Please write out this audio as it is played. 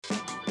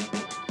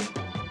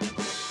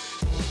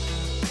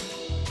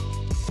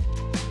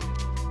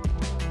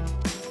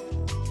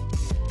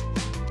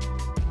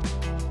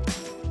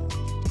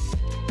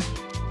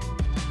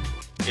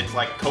It's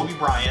like Kobe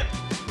Bryant,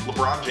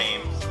 LeBron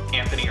James,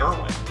 Anthony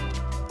Irwin.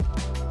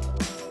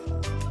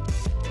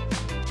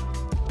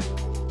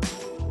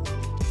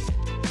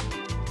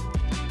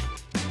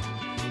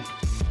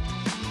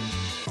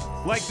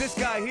 Like this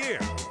guy here.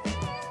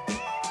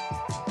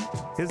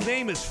 His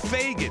name is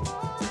Fagan.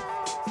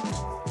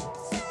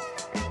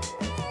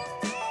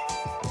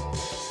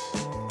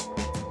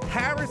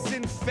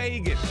 Harrison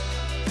Fagan.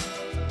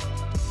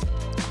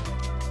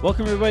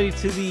 Welcome, everybody,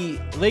 to the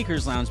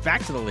Lakers Lounge.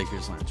 Back to the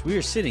Lakers Lounge. We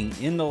are sitting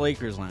in the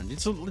Lakers Lounge.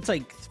 It's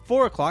like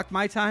 4 o'clock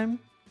my time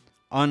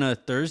on a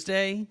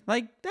Thursday.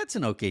 Like, that's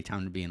an okay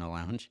time to be in a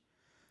lounge.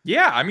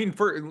 Yeah, I mean,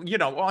 for,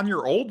 on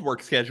your old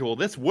work schedule,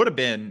 this would have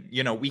been,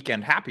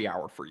 weekend happy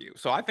hour for you.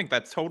 So I think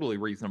that's totally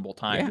reasonable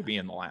time to be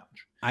in the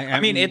lounge. I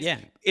mean,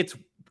 it's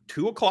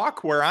 2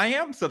 o'clock where I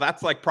am. So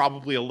that's like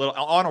probably a little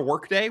on a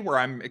work day where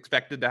I'm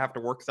expected to have to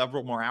work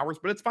several more hours,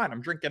 but it's fine. I'm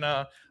drinking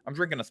a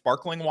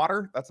sparkling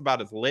water. That's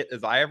about as lit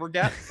as I ever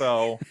get.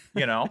 So,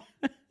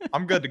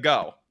 I'm good to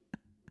go.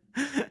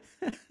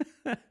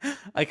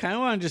 I kind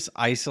of want to just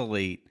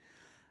isolate.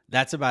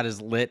 That's about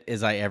as lit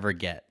as I ever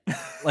get.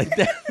 Like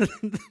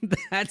that.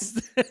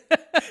 That's.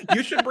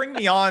 You should bring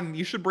me on.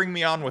 You should bring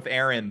me on with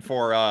Aaron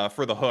for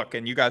the hook,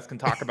 and you guys can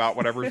talk about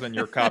whatever's in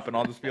your cup, and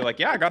I'll just be like,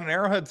 yeah, I got an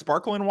Arrowhead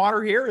sparkling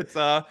water here. It's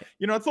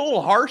it's a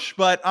little harsh,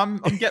 but I'm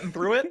getting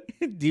through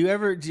it. Do you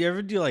ever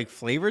do like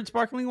flavored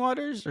sparkling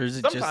waters, or is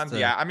it sometimes? Just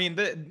yeah, I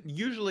mean,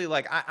 usually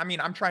like I'm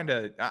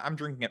I'm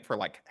drinking it for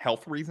like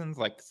health reasons,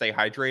 like to stay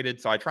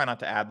hydrated. So I try not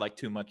to add like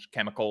too much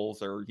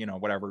chemicals or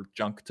whatever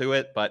junk to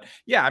it. But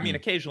yeah, I mean,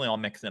 occasionally I'll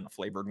mix in a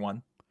flavored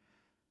one.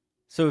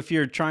 So if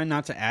you're trying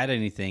not to add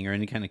anything or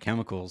any kind of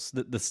chemicals,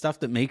 the stuff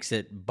that makes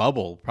it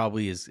bubble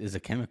probably is a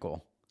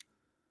chemical.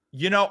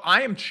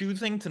 I am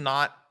choosing to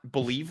not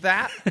believe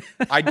that.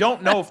 I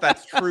don't know if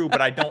that's true, but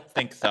I don't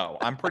think so.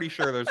 I'm pretty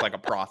sure there's like a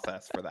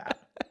process for that.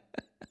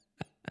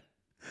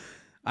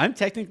 I'm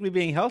technically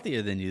being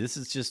healthier than you. This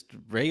is just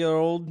regular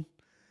old.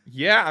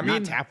 Yeah, I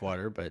mean, not tap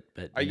water, but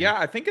yeah,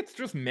 I think it's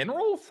just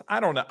minerals.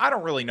 I don't know. I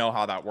don't really know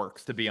how that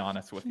works, to be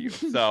honest with you.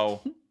 So,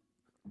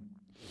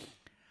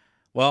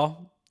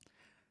 well.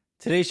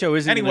 Today's show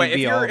isn't anyway. If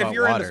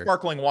you're into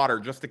sparkling water,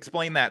 just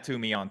explain that to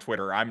me on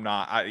Twitter. I'm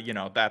not.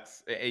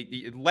 That's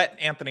let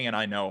Anthony and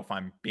I know if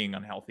I'm being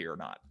unhealthy or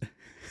not.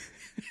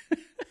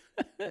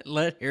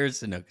 Let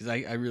Harrison know because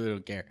I really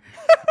don't care.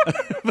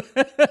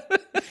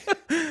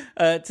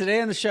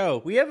 Today on the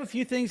show, we have a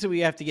few things that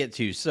we have to get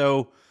to.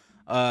 So,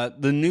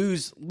 the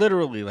news,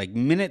 literally like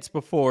minutes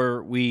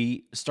before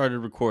we started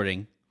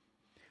recording,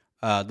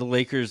 the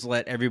Lakers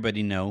let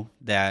everybody know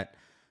that.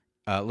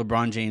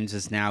 LeBron James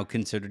is now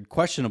considered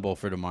questionable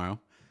for tomorrow.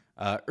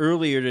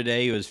 Earlier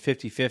today, it was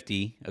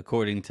 50-50,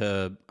 according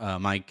to not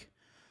Mike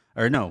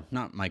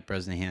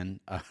Bresnahan,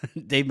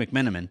 Dave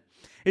McMenamin.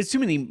 It's too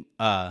many.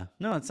 No,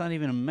 it's not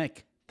even a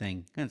Mick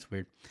thing. That's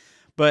weird.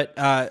 But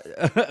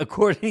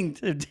according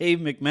to Dave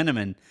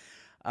McMenamin,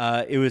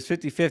 it was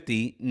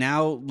 50-50.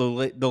 Now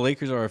the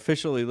Lakers are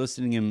officially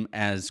listing him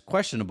as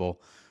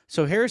questionable.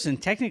 So, Harrison,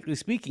 technically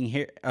speaking,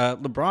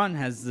 LeBron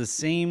has the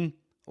same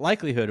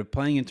likelihood of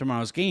playing in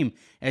tomorrow's game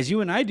as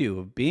you and I do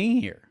of being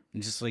here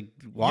and just like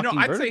walking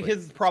I'd vertically. say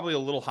his is probably a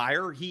little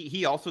higher.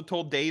 He also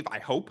told Dave, I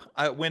hope,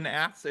 when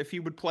asked if he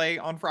would play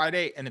on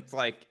Friday, and it's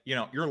like,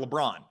 you're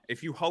LeBron.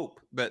 If you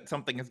hope that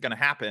something is going to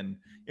happen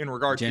in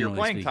regards to your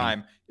playing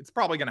time, it's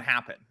probably going to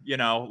happen.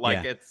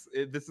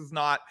 This is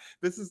not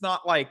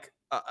like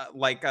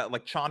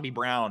Chaundi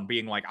Brown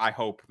being like, I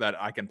hope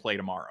that I can play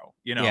tomorrow.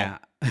 Yeah.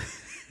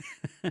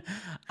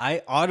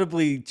 I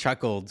audibly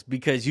chuckled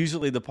because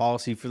usually the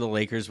policy for the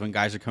Lakers when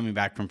guys are coming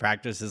back from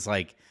practice is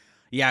like,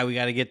 yeah, we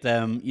got to get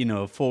them,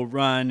 a full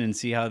run and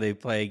see how they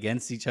play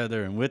against each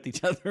other and with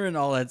each other and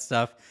all that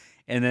stuff.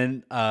 And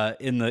then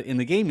in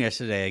the game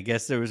yesterday, I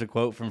guess there was a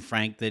quote from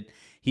Frank that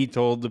he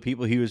told the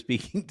people he was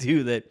speaking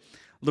to that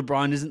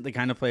LeBron isn't the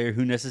kind of player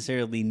who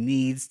necessarily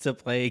needs to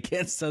play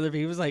against other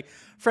people. He was like,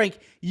 Frank,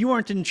 you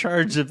aren't in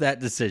charge of that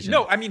decision.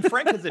 No, I mean,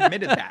 Frank has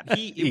admitted that.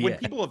 When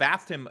people have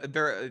asked him,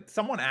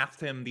 someone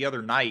asked him the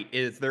other night,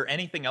 is there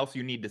anything else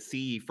you need to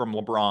see from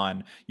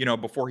LeBron,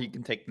 before he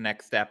can take the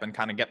next step and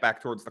kind of get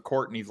back towards the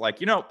court? And he's like,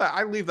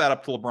 I leave that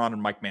up to LeBron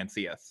and Mike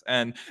Mancias.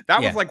 And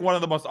that was like one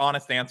of the most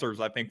honest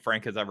answers I think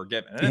Frank has ever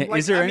given. And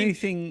is there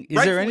anything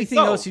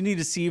else you need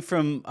to see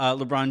from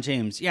LeBron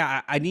James?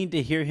 Yeah, I need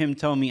to hear him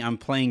tell me I'm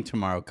playing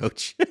tomorrow,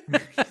 coach.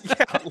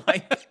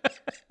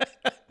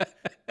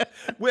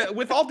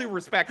 With all due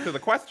respect to the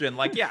question,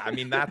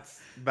 that's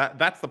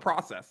the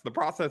process. The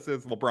process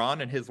is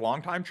LeBron and his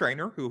longtime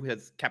trainer, who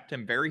has kept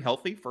him very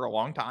healthy for a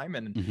long time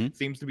and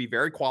seems to be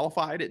very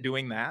qualified at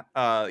doing that,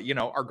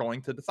 are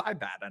going to decide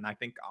that. And I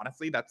think,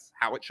 honestly, that's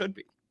how it should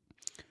be.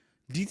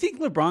 Do you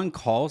think LeBron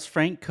calls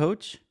Frank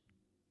coach?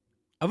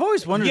 I've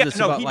always wondered this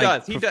about he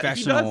like does.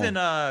 professional...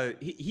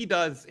 He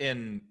does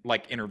in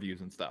like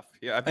interviews and stuff.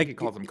 Yeah, I think he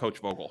calls him Coach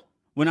Vogel.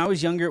 When I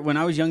was younger,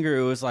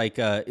 it was like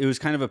it was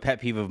kind of a pet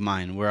peeve of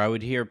mine where I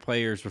would hear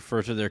players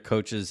refer to their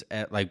coaches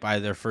by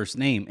their first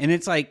name, and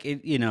it's like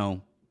it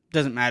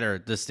doesn't matter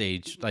at this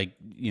stage. Like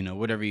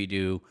whatever you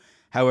do,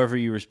 however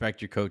you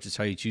respect your coach is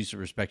how you choose to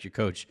respect your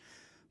coach.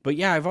 But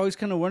yeah, I've always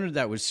kind of wondered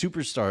that with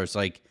superstars.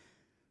 Like,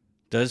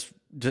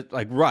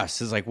 like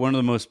Russ is like one of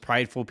the most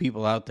prideful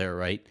people out there,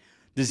 right?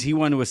 Does he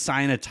want to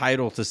assign a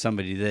title to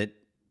somebody that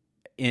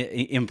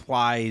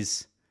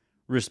implies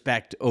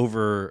respect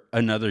over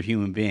another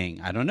human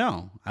being? I don't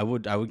know. I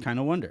would kind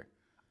of wonder.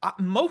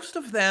 Most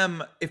of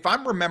them, if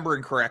I'm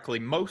remembering correctly,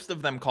 most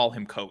of them call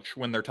him coach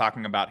when they're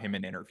talking about him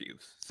in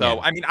interviews. So,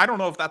 yeah. I mean, I don't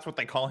know if that's what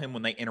they call him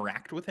when they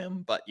interact with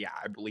him, but yeah,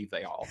 I believe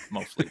they all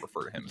mostly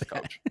refer to him as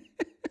coach.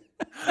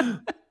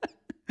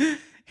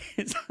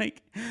 It's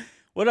like,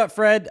 what up,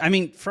 Fred? I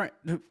mean,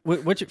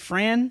 what's it,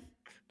 Fran?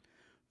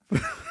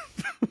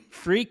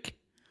 Freak?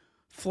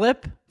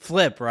 Flip,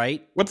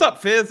 right? What's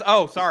up, Fizz?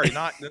 Oh, sorry,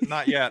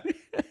 not yet.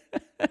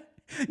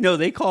 No,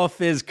 they call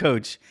Fizz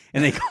coach,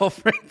 and they call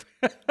Frank.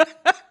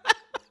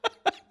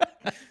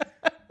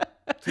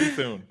 Too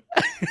soon.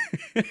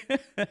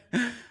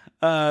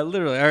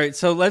 Literally. All right,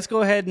 so let's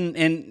go ahead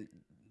and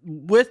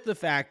with the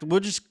fact, we're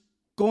just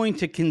going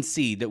to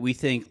concede that we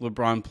think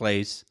LeBron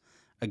plays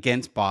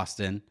against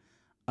Boston,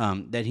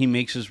 that he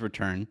makes his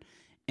return,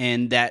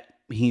 and that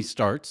he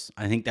starts.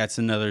 I think that's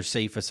another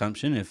safe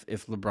assumption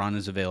if LeBron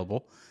is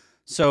available.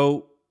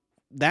 So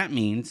that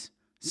means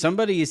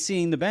somebody is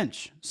seeing the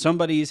bench.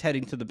 Somebody is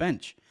heading to the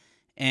bench.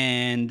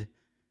 And,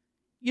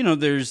 you know,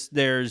 there's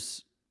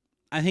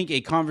I think,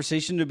 a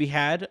conversation to be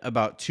had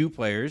about two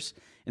players,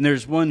 and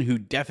there's one who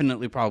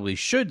definitely probably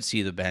should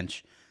see the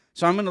bench.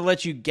 So I'm going to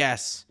let you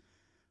guess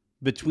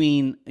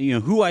between, you know,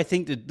 who I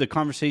think the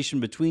conversation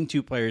between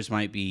two players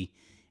might be,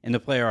 and the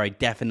player I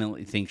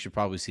definitely think should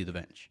probably see the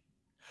bench.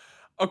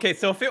 Okay,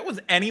 so if it was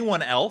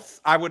anyone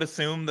else, I would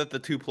assume that the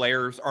two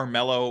players are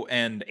Melo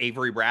and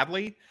Avery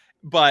Bradley.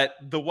 But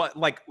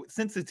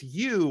since it's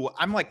you,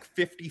 I'm like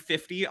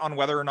 50-50 on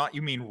whether or not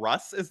you mean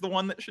Russ is the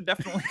one that should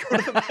definitely go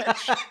to the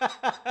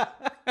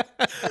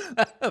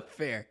bench.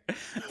 Fair.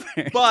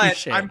 But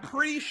sure. I'm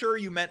pretty sure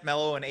you meant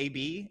Melo and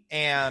AB.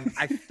 And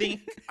I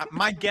think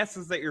my guess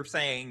is that you're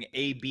saying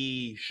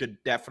AB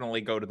should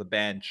definitely go to the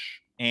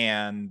bench,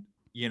 and,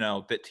 you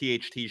know, that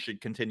THT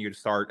should continue to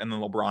start, and then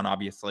LeBron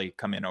obviously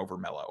come in over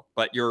Melo.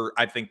 But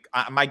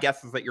my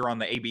guess is that you're on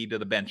the AB to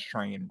the bench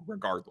train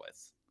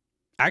regardless.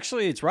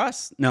 Actually, it's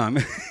Russ. No,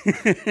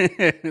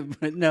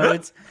 but no,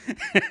 it's.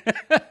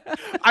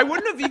 I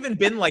wouldn't have even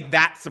been like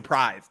that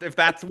surprised if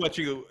that's what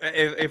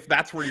if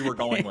that's where you were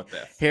going with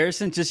this.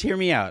 Harrison, just hear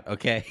me out,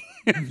 okay?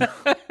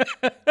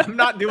 I'm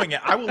not doing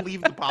it. I will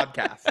leave the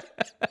podcast.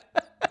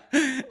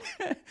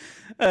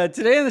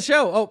 Today on the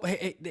show,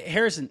 hey,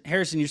 Harrison,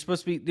 you're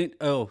supposed to be.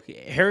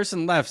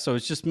 Harrison left, so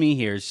it's just me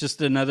here. It's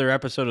just another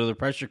episode of the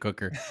Pressure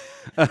Cooker.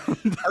 Are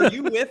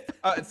you with?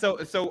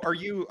 So are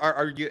you?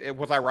 Are you?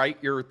 Was I right?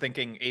 You're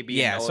thinking AB?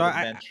 Yeah. And so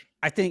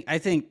I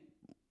think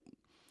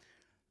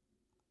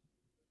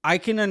I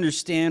can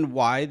understand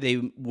why they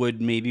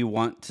would maybe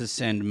want to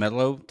send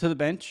Melo to the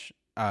bench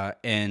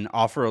and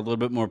offer a little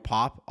bit more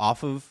pop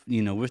off of,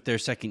 you know, with their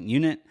second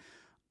unit,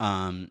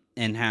 and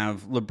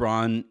have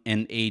LeBron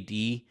and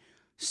AD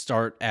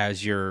start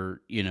as your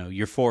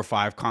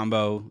 4-5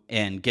 combo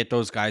and get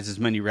those guys as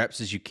many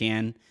reps as you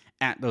can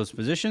at those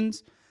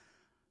positions.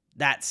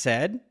 That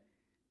said,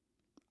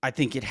 I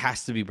think it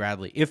has to be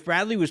Bradley. If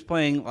Bradley was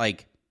playing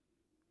like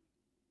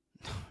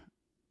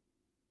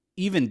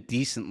even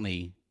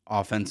decently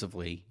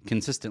offensively,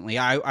 consistently,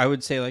 I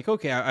would say like,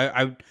 okay,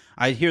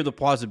 I hear the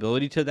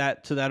plausibility to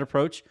that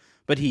approach,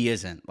 but he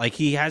isn't. Like,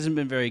 he hasn't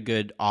been very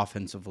good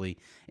offensively,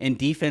 and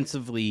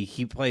defensively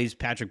he plays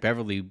Patrick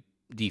Beverley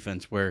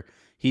defense, where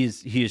he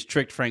has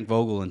tricked Frank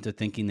Vogel into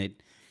thinking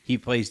that he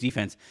plays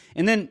defense.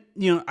 And then,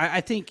 you know,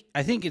 I think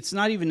it's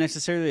not even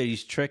necessarily that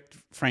he's tricked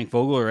Frank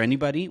Vogel or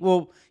anybody.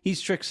 Well, he's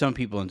tricked some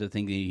people into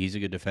thinking he's a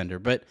good defender,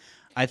 but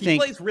I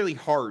think he plays really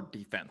hard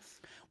defense.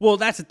 Well,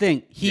 that's the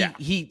thing.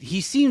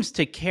 He seems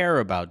to care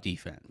about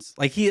defense.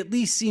 Like, he at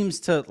least seems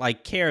to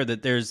like care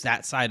that there's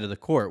that side of the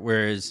court.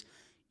 Whereas,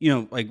 you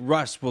know, like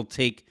Russ will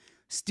take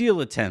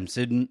steal attempts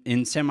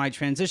in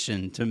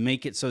semi-transition to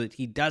make it so that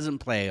he doesn't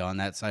play on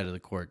that side of the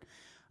court.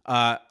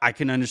 I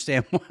can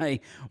understand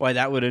why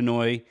that would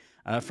annoy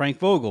Frank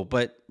Vogel,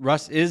 but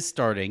Russ is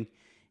starting,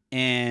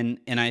 and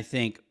I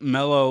think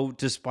Melo,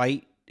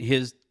 despite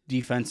his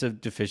defensive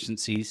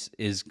deficiencies,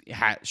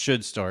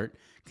 should start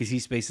because he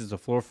spaces the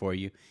floor for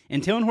you.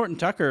 And Talen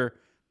Horton-Tucker,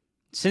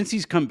 since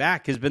he's come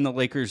back, has been the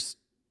Lakers'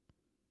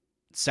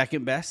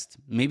 second best,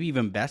 maybe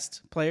even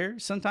best player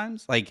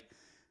sometimes. Like,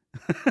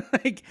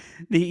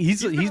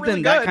 he's been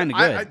really that kind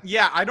of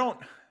good.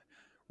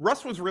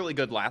 Russ was really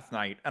good last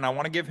night, and I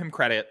want to give him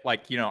credit.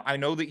 Like, you know, I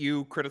know that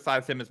you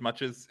criticized him as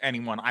much as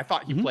anyone. I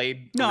thought he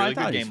played a really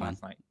good game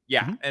last night.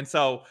 Yeah. Mm-hmm. And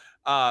so,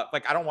 I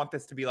don't want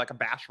this to be like a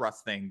bash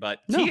Russ thing, but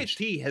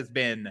THT has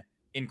been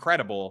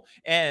incredible.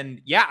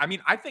 And yeah, I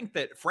mean, I think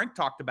that Frank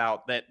talked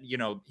about that, you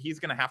know, he's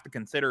going to have to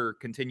consider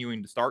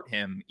continuing to start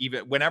him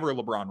even whenever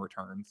LeBron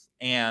returns.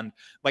 And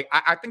like,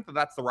 I think that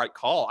that's the right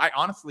call. I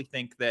honestly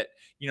think that,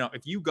 you know,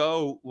 if you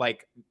go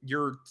like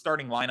your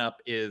starting lineup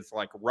is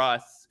like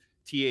Russ,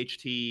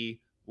 THT,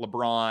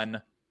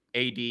 LeBron,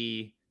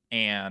 AD,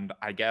 and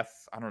I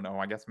guess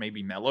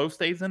maybe Melo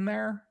stays in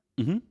there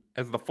Mm-hmm.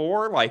 as the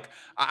 4. Like,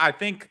 I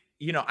think,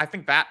 I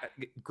think that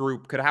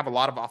group could have a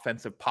lot of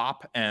offensive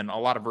pop and a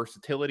lot of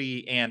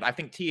versatility. And I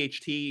think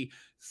THT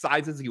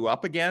sizes you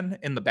up again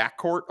in the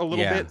backcourt a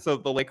little bit, so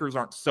the Lakers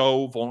aren't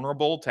so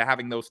vulnerable to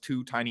having those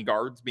 2 tiny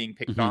guards being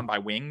picked on by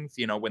wings,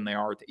 when they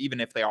are,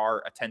 even if they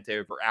are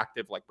attentive or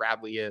active like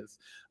Bradley is.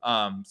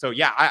 So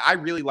yeah, I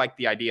really like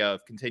the idea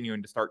of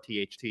continuing to start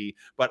THT,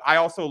 but I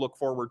also look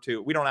forward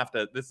to, we don't have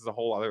to, this is a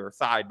whole other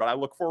side, but I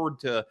look forward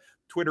to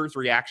Twitter's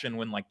reaction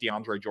when like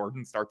DeAndre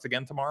Jordan starts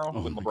again tomorrow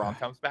when LeBron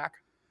comes back.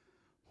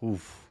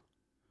 Oof.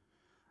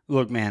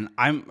 Look, man,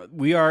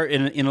 we are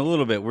in a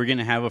little bit. We're going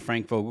to have a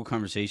Frank Vogel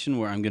conversation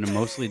where I'm going to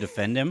mostly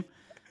defend him.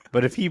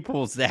 But if he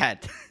pulls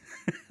that,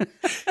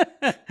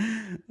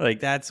 like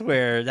that's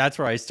where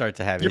I start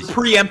to have You're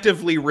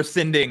preemptively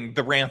rescinding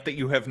the rant that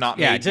you have not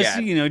made just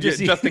yet.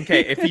 Just in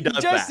case if he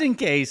does just in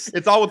case.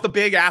 It's all with the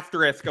big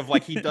asterisk of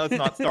like he does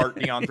not start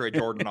DeAndre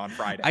Jordan on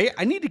Friday.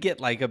 I need to get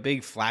like a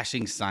big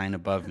flashing sign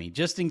above me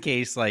just in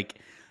case like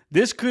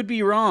this could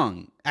be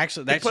wrong.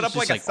 Actually, that's put just up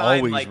like like a sign,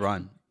 always like,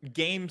 run.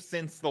 Games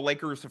since the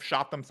Lakers have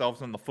shot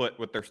themselves in the foot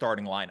with their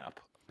starting lineup.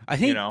 I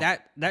think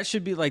that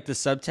should be like the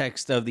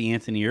subtext of the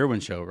Anthony Irwin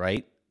show,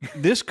 right?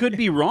 This could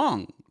be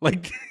wrong.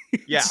 Like,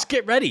 just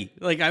get ready.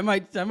 Like, I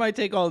might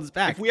take all this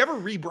back. If we ever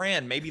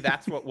rebrand, maybe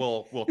that's what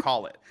we'll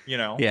call it.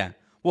 Yeah.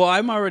 Well,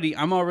 I'm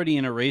already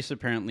in a race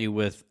apparently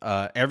with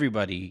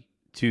everybody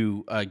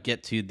to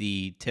get to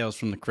the Tales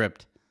from the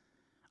Crypt.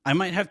 I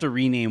might have to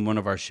rename one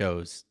of our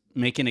shows,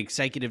 make an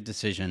executive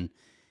decision,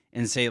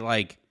 and say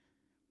like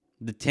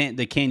the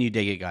Can You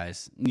Dig It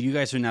guys. You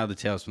guys are now the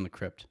Tales from the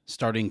Crypt,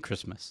 starting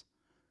Christmas.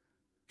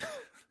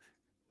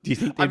 Do you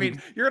think?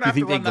 You're gonna have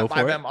to run that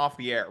by them off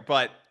the air,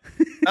 but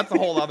that's a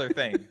whole other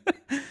thing.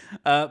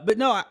 But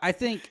no, I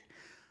think.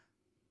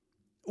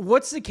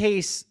 What's the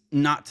case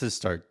not to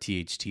start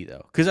THT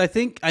though? Because I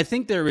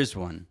think there is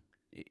one.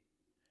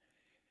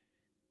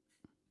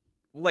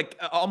 Like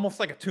almost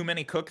like a too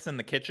many cooks in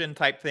the kitchen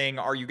type thing.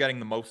 Are you getting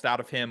the most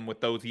out of him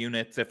with those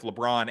units? If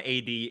LeBron,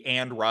 AD,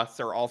 and Russ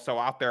are also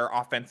out there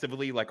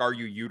offensively, like are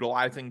you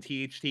utilizing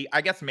THT?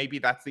 I guess maybe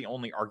that's the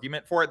only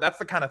argument for it. That's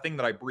the kind of thing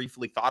that I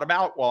briefly thought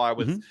about while I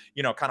was,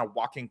 kind of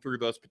walking through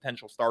those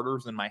potential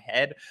starters in my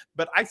head.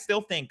 But I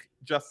still think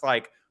just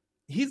like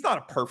he's not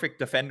a perfect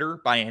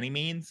defender by any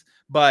means,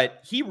 but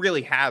he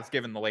really has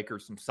given the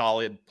Lakers some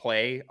solid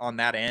play on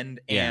that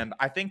end. Yeah. And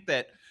I think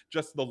that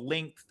just the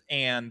length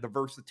and the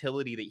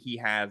versatility that he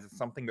has is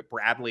something that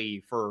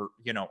Bradley, for,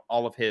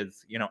 all of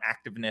his,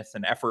 activeness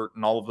and effort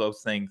and all of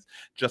those things,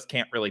 just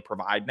can't really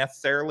provide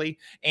necessarily.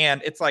 And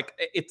it's like,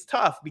 it's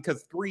tough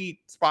because 3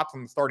 spots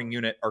on the starting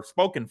unit are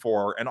spoken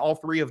for, and all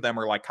 3 of them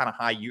are like kind of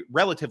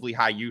relatively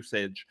high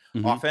usage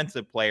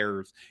offensive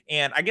players.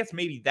 And I guess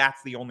maybe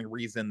that's the only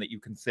reason that you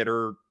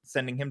consider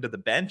sending him to the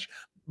bench.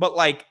 But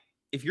like,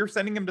 if you're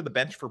sending him to the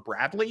bench for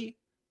Bradley,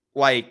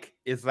 like,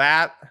 is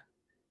that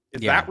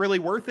really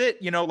worth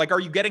it? Like, are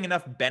you getting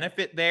enough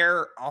benefit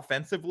there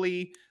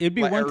offensively? It'd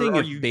be one thing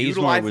if Bazemore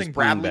utilizing was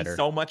Bradley better.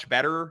 so much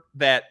better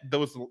that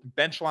those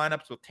bench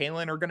lineups with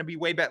Talen are going to be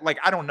way better. Like,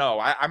 I don't know.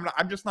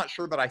 I'm just not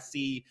sure that I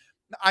see.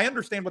 I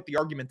understand what the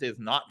argument is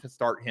not to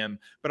start him,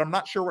 but I'm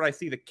not sure what I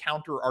see the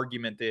counter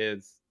argument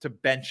is to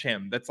bench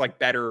him. That's like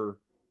better,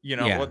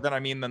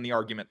 than the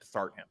argument to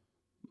start him.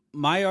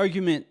 My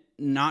argument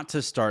not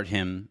to start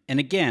him, and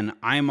again,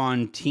 I'm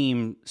on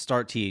team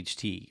start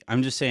THT.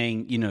 I'm just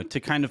saying, to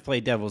kind of play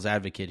devil's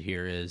advocate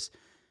here is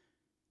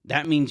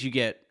that means you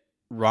get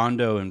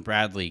Rondo and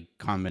Bradley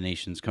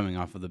combinations coming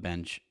off of the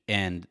bench,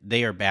 and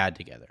they are bad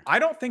together. I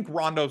don't think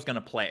Rondo's going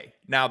to play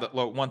now that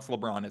once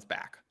LeBron is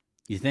back.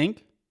 You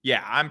think?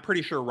 Yeah, I'm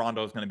pretty sure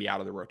Rondo's going to be out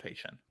of the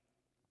rotation.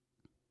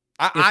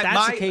 If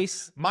that's the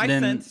case, my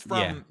sense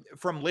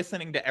from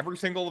listening to every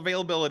single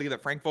availability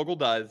that Frank Vogel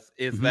does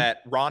is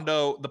that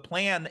Rondo, the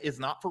plan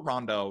is not for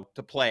Rondo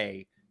to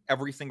play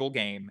every single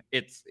game.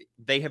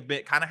 They have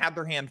been kind of had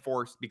their hand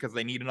forced because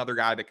they need another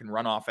guy that can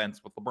run offense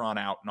with LeBron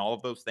out and all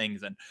of those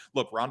things. And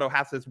look, Rondo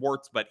has his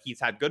warts, but he's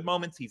had good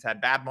moments. He's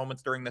had bad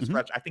moments during this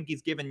stretch. I think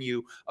he's given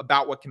you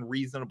about what can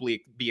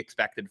reasonably be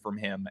expected from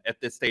him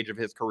at this stage of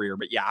his career.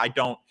 But yeah, I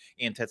don't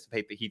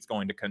anticipate that he's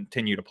going to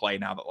continue to play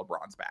now that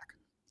LeBron's back.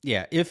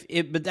 Yeah,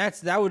 but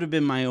that would have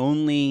been my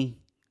only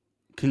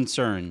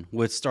concern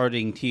with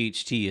starting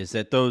THT is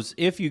that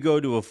if you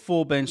go to a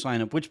full bench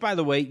lineup, which by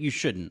the way you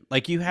shouldn't,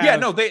 like you have. Yeah,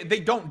 no, they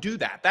don't do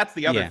that. That's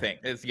the other thing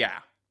is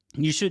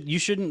you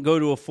shouldn't go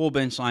to a full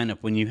bench lineup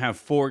when you have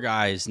 4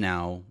 guys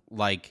now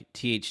like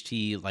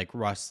THT, like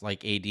Russ,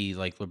 like AD,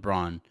 like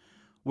LeBron,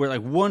 where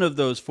like one of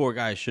those 4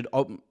 guys should,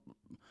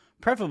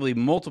 preferably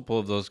multiple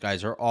of those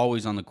guys are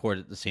always on the court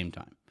at the same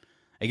time.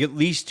 Like at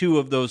least 2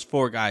 of those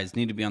 4 guys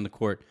need to be on the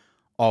court.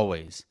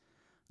 Always.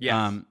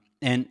 Yes.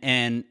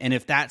 And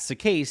if that's the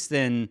case,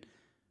 then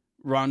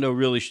Rondo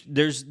really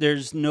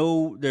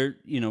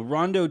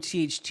Rondo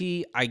THT,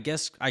 I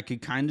guess I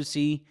could kind of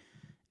see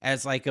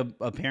as like a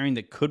pairing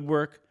that could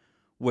work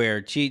where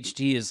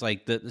THT is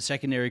like the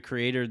secondary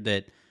creator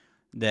that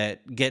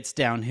that gets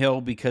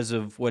downhill because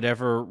of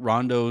whatever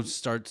Rondo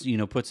starts,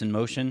 puts in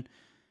motion.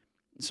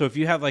 So if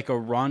you have like a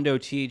Rondo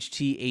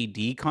THT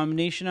AD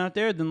combination out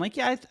there, then like,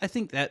 yeah, I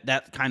think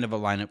that kind of a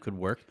lineup could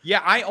work.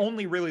 Yeah, I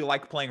only really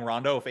like playing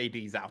Rondo if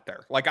AD's out there.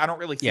 Like, I don't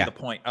really see the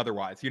point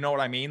otherwise. You know what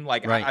I mean?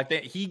 Like, right. I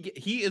think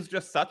he is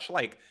just such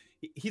like,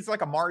 he's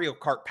like a Mario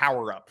Kart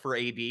power up for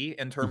AD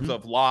in terms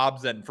of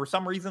lobs. And for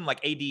some reason, like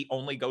AD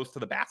only goes to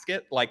the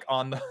basket, like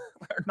on the,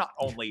 not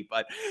only,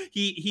 but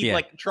he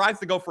like tries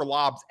to go for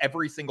lobs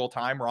every single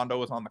time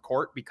Rondo is on the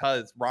court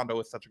because Rondo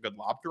is such a good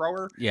lob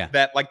thrower. Yeah.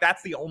 That like,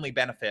 that's the only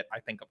benefit I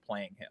think of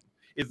playing him.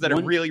 Is that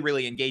it really,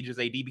 really engages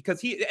AD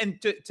because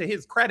to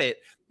his credit,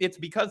 it's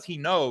because he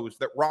knows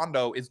that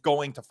Rondo is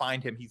going to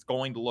find him. He's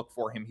going to look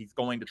for him. He's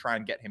going to try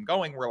and get him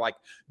going. We're like,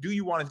 do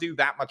you want to do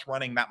that much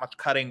running, that much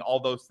cutting,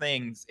 all those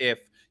things if,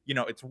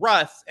 it's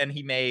Russ and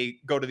he may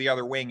go to the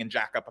other wing and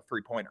jack up a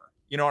 3-pointer?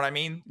 You know what I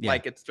mean? Yeah.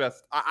 Like, it's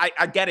just,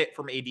 I get it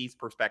from AD's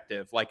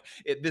perspective. Like,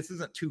 this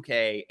isn't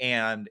 2K.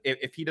 And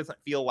if he doesn't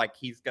feel like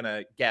he's going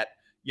to get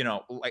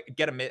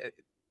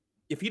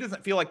if he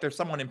doesn't feel like there's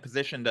someone in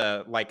position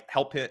to like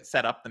help it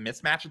set up the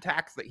mismatch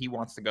attacks that he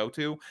wants to go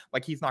to,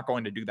 like he's not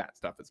going to do that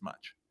stuff as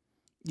much.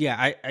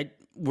 Yeah,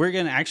 we're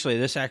going to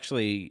this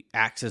actually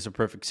acts as a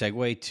perfect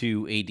segue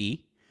to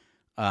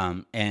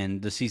AD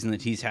and the season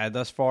that he's had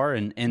thus far.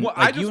 And well,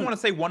 like I just want to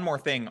say one more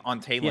thing on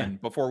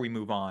Talen before we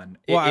move on.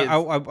 Well,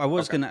 I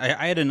was going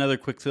to, I had another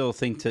quick little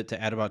thing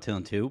to add about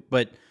Talen too,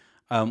 but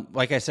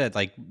like I said,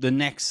 like the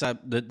next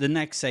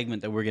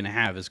segment that we're going to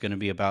have is going to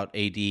be about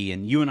AD,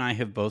 and you and I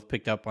have both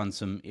picked up on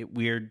some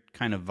weird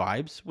kind of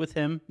vibes with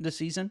him this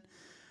season.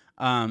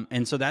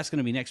 And so that's going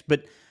to be next.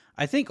 But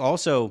I think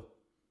also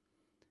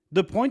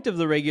the point of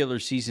the regular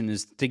season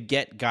is to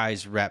get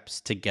guys reps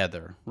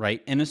together,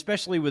 right? And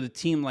especially with a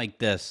team like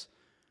this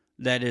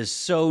that is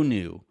so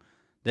new,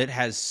 that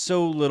has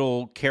so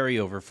little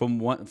carryover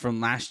from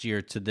last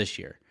year to this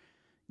year.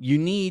 You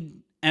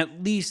need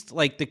at least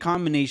like the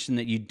combination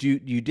that you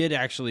did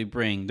actually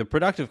bring, the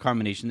productive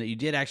combination that you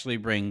did actually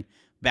bring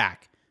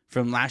back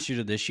from last year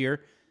to this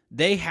year,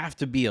 they have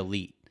to be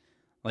elite.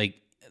 Like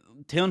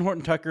Talen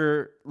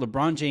Horton-Tucker,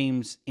 LeBron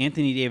James,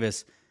 Anthony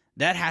Davis,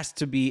 that has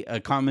to be a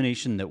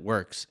combination that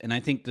works. And I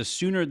think the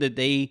sooner that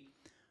they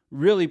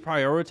really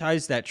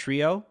prioritize that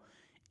trio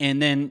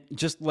and then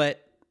just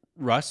let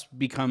Russ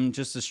become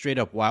just a straight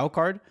up wild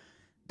card,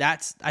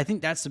 I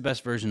think that's the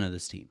best version of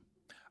this team.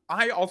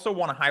 I also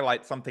want to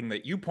highlight something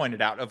that you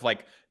pointed out of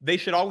like, they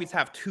should always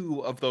have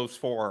 2 of those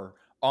 4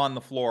 on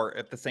the floor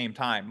at the same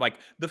time. Like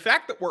the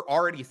fact that we're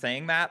already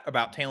saying that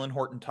about Talen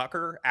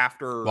Horton-Tucker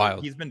after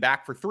he's been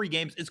back for 3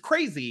 games is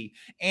crazy.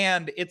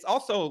 And it's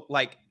also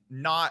like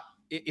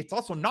it's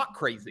also not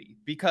crazy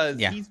because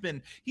he's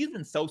been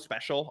so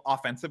special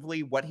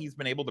offensively, what he's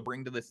been able to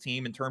bring to this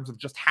team in terms of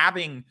just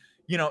having,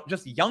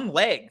 just young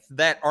legs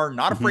that are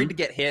not afraid to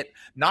get hit,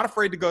 not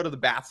afraid to go to the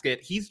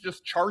basket. He's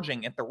just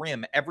charging at the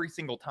rim every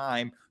single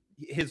time.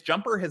 His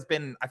jumper has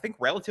been, I think,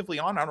 relatively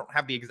on. I don't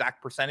have the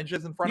exact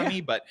percentages in front of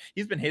me, but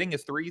he's been hitting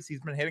his threes.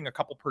 He's been hitting a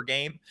couple per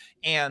game.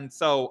 And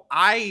so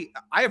I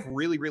have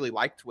really, really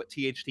liked what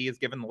THT has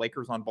given the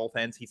Lakers on both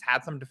ends. He's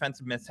had some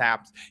defensive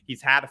mishaps.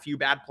 He's had a few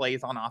bad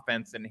plays on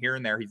offense and here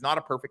and there. He's not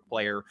a perfect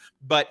player,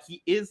 but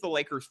he is the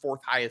Lakers' 4th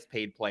highest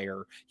paid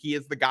player. He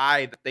is the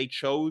guy that they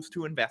chose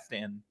to invest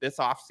in this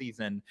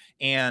offseason,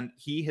 and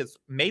he has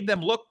made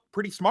them look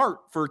pretty smart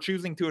for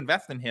choosing to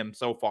invest in him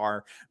so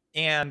far.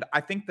 And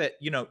I think that,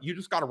 you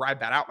just got to ride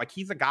that out. Like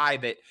he's a guy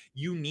that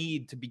you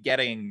need to be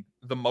getting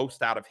the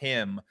most out of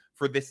him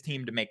for this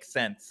team to make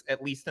sense,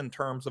 at least in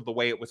terms of the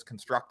way it was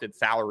constructed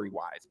salary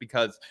wise,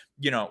 because,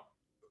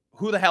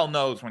 who the hell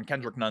knows when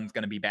Kendrick Nunn's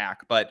going to be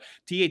back, but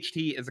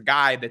THT is a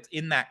guy that's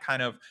in that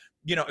kind of,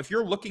 if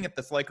you're looking at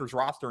this Lakers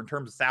roster in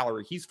terms of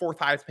salary, he's 4th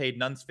highest paid,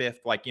 Nunn's 5th.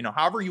 Like,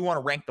 however you want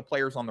to rank the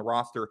players on the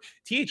roster,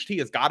 THT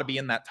has got to be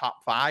in that top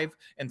 5.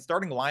 And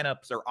starting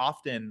lineups are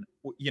often,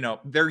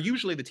 they're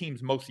usually the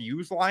team's most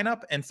used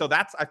lineup. And so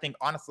that's, I think,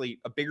 honestly,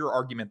 a bigger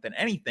argument than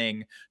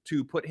anything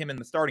to put him in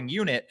the starting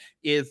unit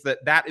is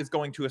that is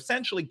going to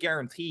essentially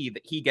guarantee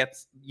that he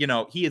gets,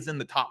 he is in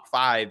the top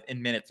 5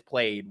 in minutes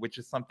played, which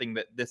is something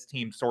that this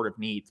team sort of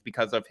needs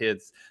because of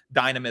his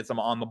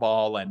dynamism on the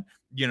ball and,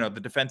 the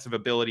defensive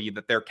ability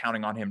that they're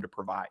counting on him to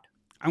provide.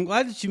 I'm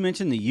glad that you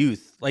mentioned the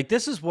youth. Like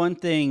this is one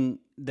thing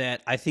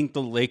that I think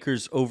the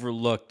Lakers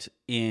overlooked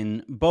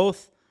in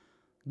both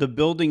the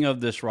building of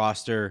this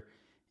roster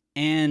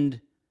and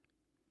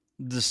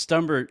the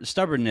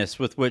stubbornness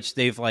with which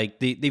they've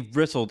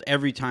bristled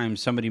every time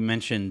somebody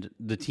mentioned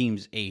the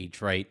team's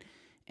age, right?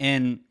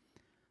 And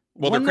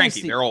they're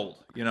cranky. They're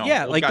old,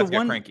 Yeah, old like guys the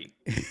one get cranky.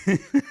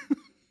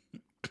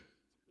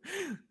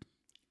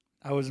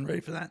 I wasn't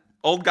ready for that.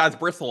 Old guys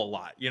bristle a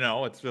lot,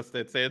 it's just,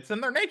 it's in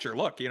their nature.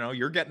 Look,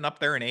 you're getting up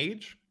there in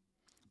age.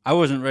 I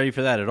wasn't ready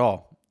for that at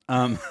all.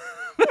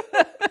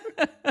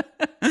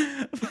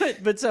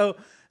 But so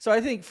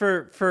I think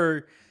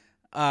for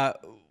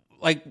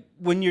like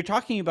when you're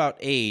talking about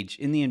age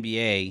in the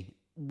NBA,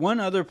 one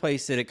other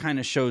place that it kind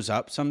of shows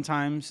up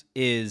sometimes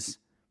is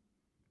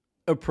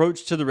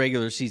approach to the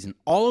regular season.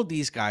 All of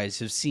these guys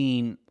have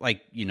seen,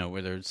 like,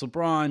 whether it's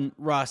LeBron,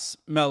 Russ,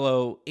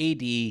 Melo,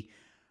 AD,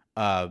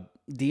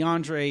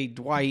 DeAndre,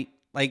 Dwight,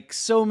 like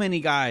so many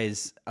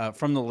guys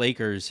from the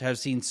Lakers have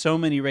seen so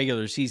many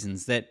regular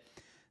seasons that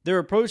their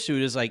approach to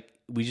it is like,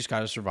 we just got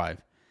to survive.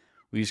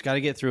 We just got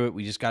to get through it.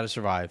 We just got to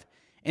survive.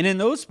 And in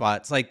those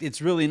spots, like,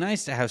 it's really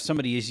nice to have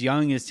somebody as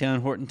young as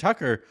Talen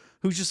Horton-Tucker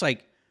who's just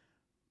like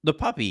the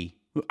puppy.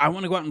 I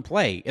want to go out and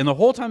play. And the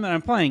whole time that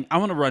I'm playing, I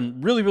want to run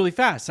really, really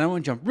fast. And I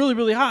want to jump really,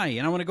 really high.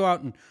 And I want to go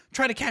out and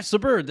try to catch the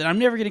bird that I'm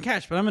never going to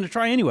catch, but I'm going to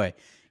try anyway.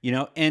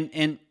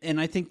 And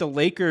I think the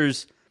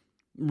Lakers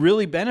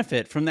really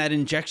benefit from that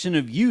injection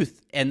of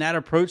youth and that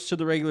approach to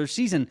the regular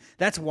season.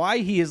 That's why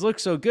he has looked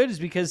so good, is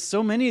because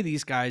so many of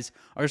these guys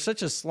are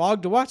such a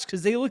slog to watch,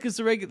 because they look at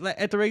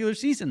the regular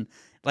season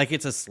like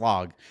it's a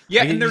slog.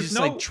 Yeah, like, and there's just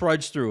like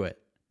trudge through it.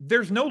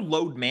 There's no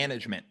load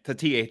management to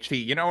THT.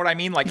 You know what I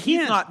mean? Like,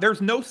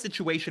 there's no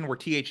situation where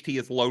THT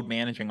is load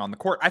managing on the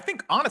court. I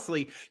think,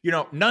 honestly,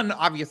 none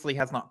obviously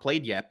has not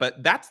played yet,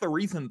 but that's the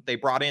reason they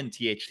brought in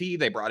THT.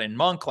 They brought in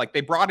Monk. Like,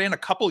 they brought in a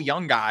couple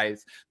young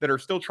guys that are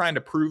still trying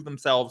to prove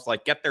themselves,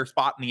 like, get their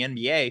spot in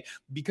the NBA,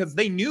 because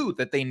they knew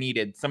that they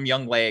needed some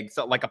young legs,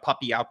 like a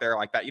puppy out there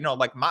like that.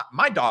 Like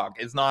my dog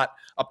is not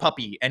a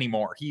puppy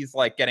anymore. He's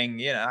like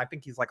getting, I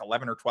think he's like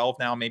 11 or 12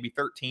 now, maybe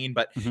 13,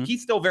 but he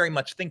still very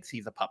much thinks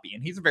he's a puppy,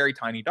 and he's a very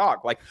tiny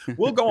dog. Like,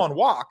 we'll go on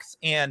walks,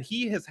 and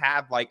he has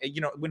had, like,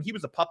 when he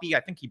was a puppy, I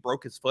think he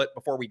broke his foot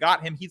before we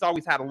got him. He's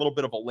always had a little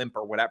bit of a limp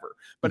or whatever,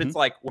 but it's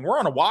like, when we're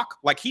on a walk,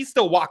 like, he's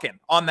still walking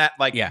on that,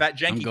 like, that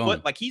janky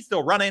foot, like, he's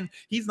still running,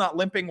 he's not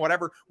limping,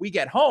 whatever. We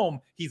get home,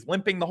 he's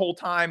limping the whole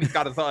time. He's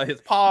got his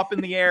paw up in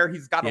the air,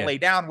 he's got to lay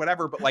down,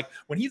 whatever. But like,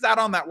 when he's out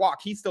on that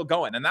walk, he's still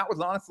going. And that was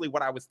honestly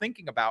what I was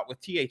thinking about with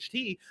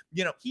THT.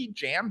 He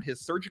jammed his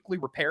surgically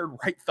repaired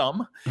right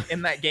thumb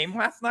in that game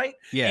last night,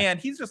 and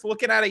he's just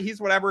looking at it. He's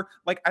whatever.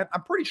 Like,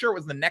 I'm pretty sure it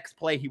was the next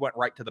play he went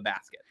right to the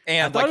basket.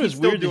 And I thought it was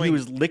weird that he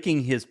was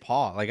licking his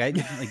paw. Like,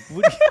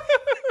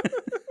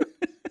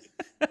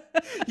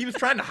 he was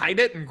trying to hide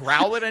it and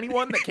growl at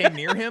anyone that came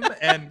near him.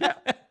 And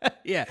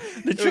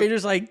the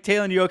trader's like,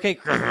 Talen, you okay?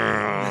 But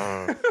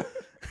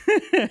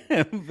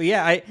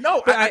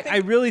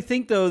I really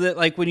think, though, that,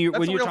 like, when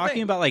you're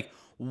talking about, like,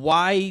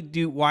 why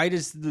do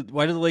the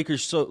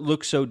Lakers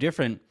look so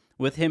different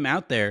with him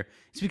out there?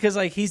 It's because,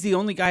 like, he's the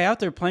only guy out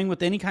there playing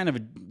with any kind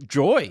of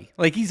joy.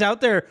 Like, he's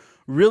out there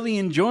really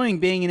enjoying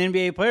being an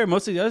NBA player.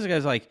 Most of the other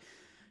guys are like,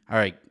 all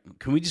right,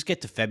 can we just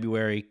get to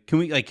February? Can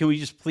we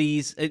just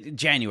please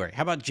January?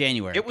 How about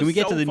January? Can we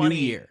get to the new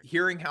year?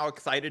 Hearing how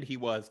excited he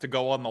was to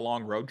go on the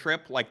long road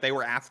trip. Like, they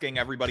were asking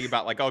everybody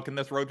about, like, oh, can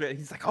this road trip?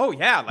 He's like, oh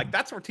yeah, like,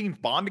 that's where teams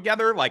bond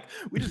together. Like,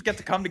 we just get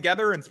to come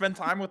together and spend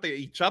time with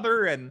each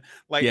other. And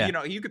like,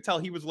 you could tell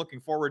he was looking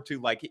forward to,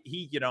 like,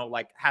 he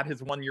like had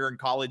his 1 year in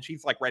college.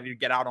 He's like ready to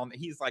get out on.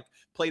 He's like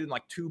played in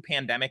like 2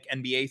 pandemic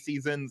NBA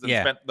seasons and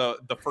spent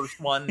the first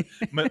one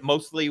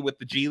mostly with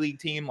the G League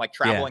team, like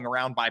traveling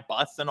around by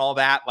bus and all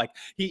that. Like,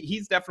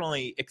 he's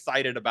definitely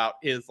excited about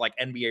his, like,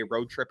 NBA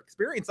road trip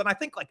experience. And I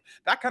think, like,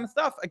 that kind of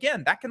stuff,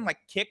 again, that can, like,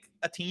 kick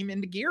a team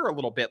into gear a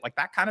little bit. Like,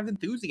 that kind of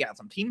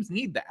enthusiasm. Teams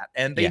need that.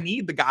 And they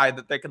need the guy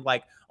that they can,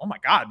 like, oh my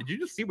God, did you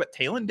just see what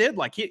Talen did?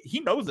 Like,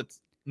 he knows it's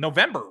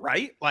November,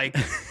 right? Like,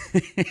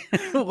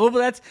 well,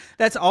 that's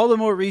all the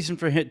more reason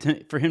for him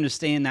to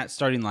stay in that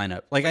starting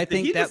lineup. Like, I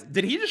think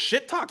did he just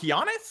shit talk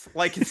Giannis?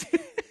 Like,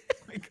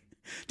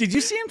 did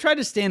you see him try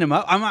to stand him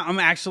up? I'm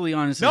actually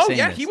honestly saying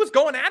this. He was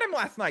going at him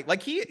last night.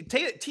 Like,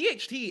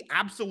 THT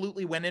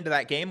absolutely went into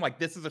that game like,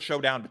 this is a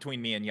showdown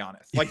between me and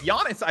Giannis. Like,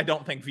 Giannis, I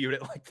don't think viewed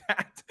it like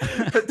that.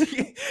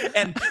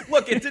 And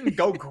look, it didn't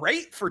go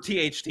great for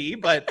THT,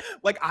 but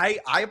like,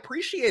 I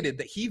appreciated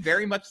that he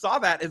very much saw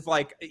that as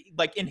like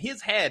in his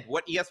head,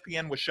 what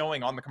ESPN was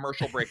showing on the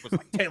commercial break was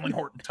like, Talen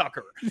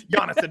Horton-Tucker,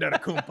 Giannis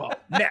Antetokounmpo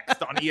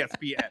next on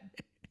ESPN.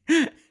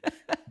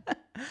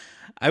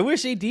 I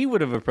wish AD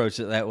would have approached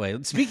it that way.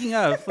 Speaking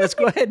of, let's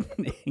go ahead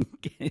and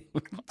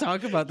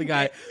talk about the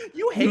guy.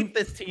 You hate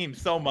this team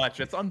so much.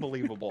 It's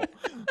unbelievable.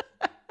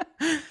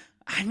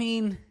 I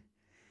mean,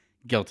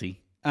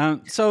 guilty.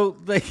 So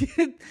like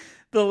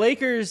the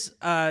Lakers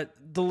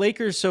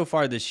so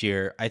far this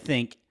year, I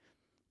think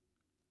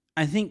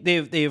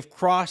they have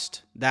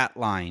crossed that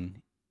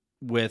line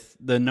with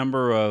the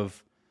number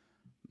of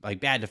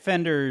like bad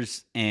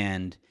defenders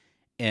and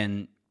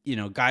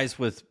guys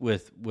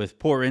with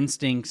poor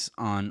instincts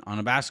on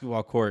a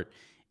basketball court.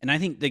 And I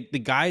think the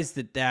guys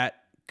that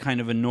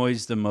kind of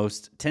annoys the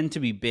most tend to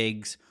be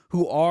bigs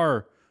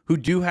who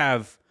do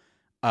have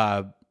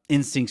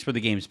instincts for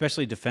the game,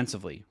 especially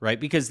defensively, right?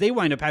 Because they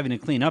wind up having to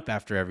clean up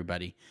after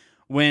everybody.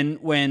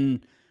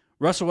 When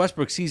Russell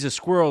Westbrook sees a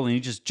squirrel and he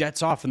just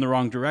jets off in the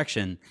wrong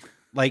direction,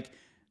 like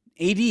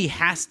AD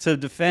has to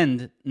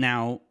defend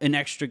now an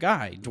extra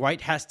guy.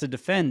 Dwight has to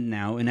defend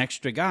now an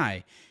extra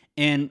guy.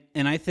 And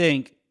I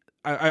think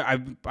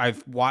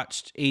I've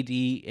watched AD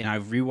and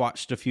I've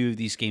rewatched a few of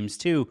these games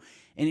too,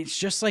 and it's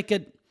just like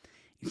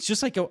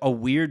a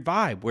weird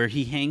vibe where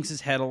he hangs his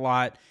head a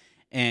lot,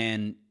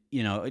 and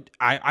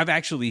I've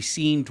actually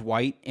seen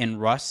Dwight and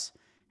Russ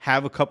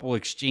have a couple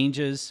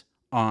exchanges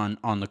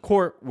on the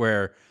court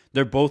where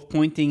they're both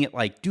pointing at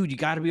like, dude, you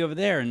got to be over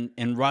there,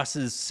 and Russ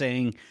is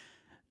saying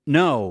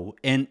no,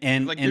 and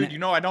like,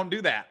 dude, I don't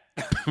do that.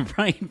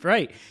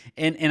 right,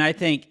 and I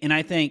think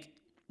I think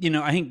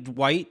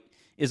Dwight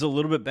is a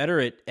little bit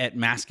better at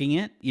masking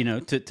it,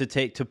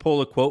 to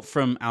pull a quote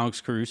from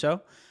Alex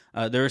Caruso.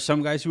 There are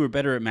some guys who are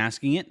better at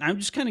masking it. I'm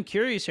just kind of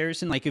curious,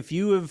 Harrison, like if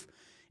you've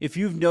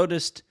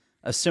noticed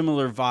a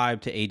similar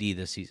vibe to AD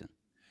this season.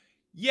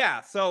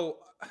 Yeah, so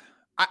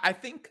I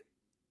think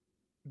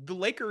the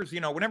Lakers,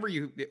 whenever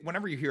you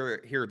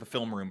hear the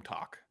film room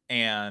talk,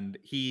 and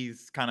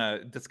he's kind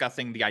of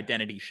discussing the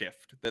identity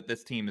shift that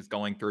this team is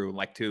going through,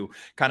 like to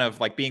kind of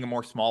like being a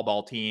more small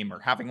ball team or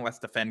having less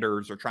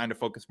defenders or trying to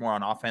focus more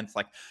on offense.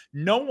 Like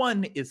no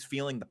one is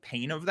feeling the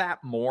pain of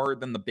that more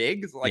than the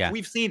bigs. Like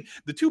we've seen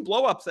the two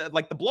blowups,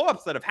 like the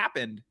blowups that have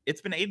happened,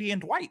 it's been AD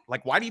and Dwight.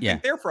 Like, why do you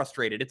think they're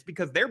frustrated? It's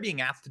because they're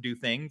being asked to do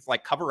things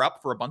like cover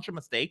up for a bunch of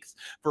mistakes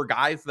for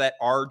guys that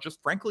are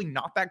just frankly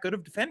not that good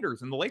of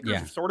defenders. And the Lakers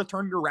have sort of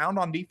turned it around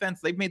on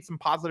defense. They've made some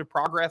positive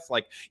progress.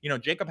 Like,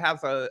 Jacob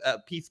has a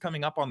piece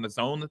coming up on the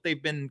zone that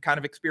they've been kind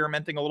of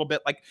experimenting a little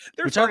bit. Like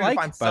they're starting to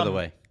find some, by the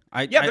way.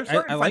 They're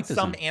starting to find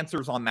some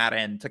answers on that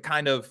end to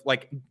kind of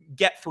like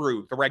get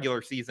through the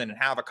regular season and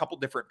have a couple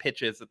different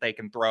pitches that they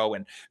can throw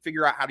and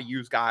figure out how to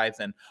use guys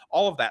and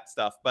all of that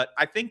stuff. But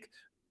I think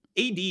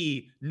AD,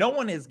 no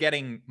one is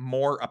getting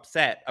more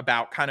upset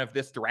about kind of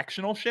this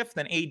directional shift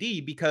than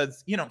AD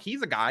because,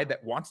 he's a guy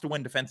that wants to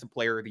win Defensive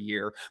Player of the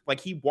Year.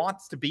 Like he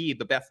wants to be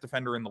the best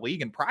defender in the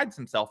league and prides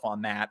himself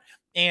on that.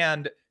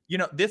 And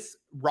this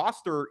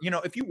roster,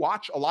 if you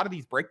watch a lot of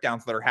these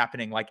breakdowns that are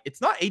happening, like it's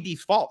not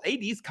AD's fault.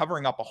 AD's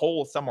covering up a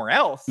hole somewhere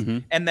else. Mm-hmm.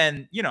 And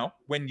then,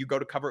 when you go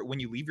to cover, when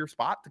you leave your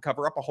spot to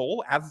cover up a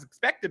hole as is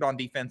expected on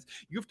defense,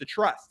 you have to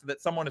trust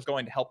that someone is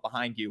going to help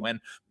behind you. And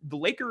the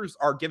Lakers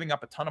are giving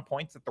up a ton of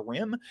points at the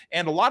rim.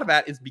 And a lot of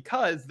that is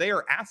because they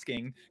are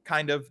asking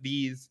kind of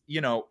these,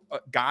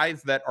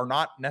 guys that are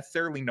not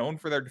necessarily known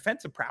for their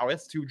defensive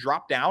prowess to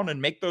drop down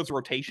and make those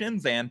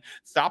rotations and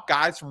stop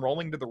guys from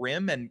rolling to the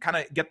rim and kind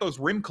of get those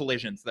rim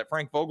collisions that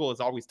Frank Vogel is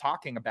always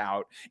talking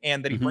about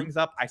and that he brings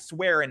up, I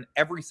swear, in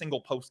every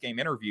single post-game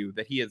interview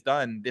that he has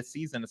done this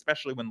season,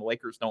 especially when the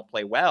Lakers don't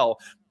play well.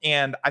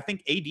 And I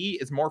think AD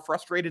is more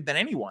frustrated than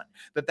anyone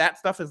that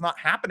stuff is not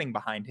happening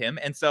behind him.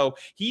 And so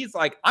he's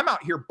like, I'm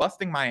out here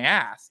busting my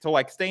ass to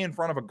like stay in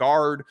front of a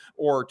guard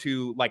or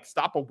to like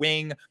stop a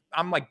wing.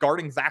 I'm like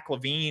guarding Zach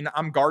LaVine.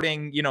 I'm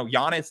guarding,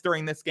 Giannis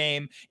during this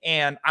game,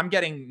 and I'm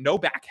getting no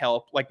back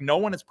help. Like no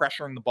one is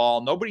pressuring the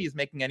ball. Nobody is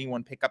making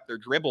anyone pick up their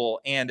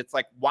dribble. And it's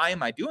like, why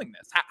am I doing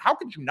this? How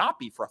could you not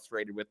be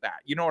frustrated with that?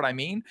 You know what I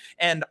mean?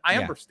 And I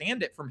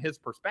understand it from his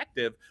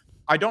perspective.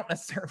 I don't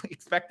necessarily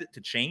expect it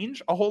to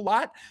change a whole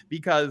lot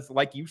because,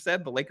 like you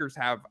said, the Lakers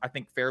have, I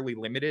think, fairly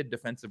limited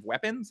defensive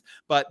weapons,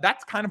 but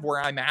that's kind of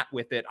where I'm at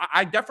with it.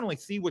 I definitely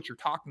see what you're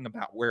talking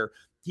about, where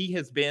he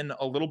has been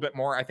a little bit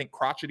more, I think,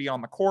 crotchety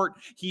on the court.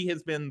 He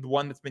has been the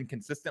one that's been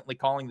consistently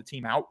calling the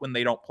team out when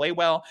they don't play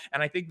well.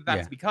 And I think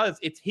that's because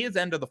it's his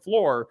end of the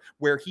floor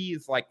where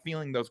he's like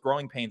feeling those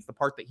growing pains, the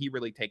part that he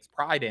really takes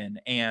pride in,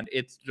 and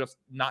it's just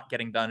not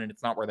getting done and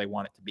it's not where they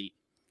want it to be.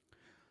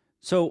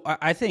 So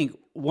I think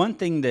one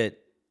thing that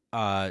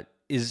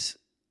is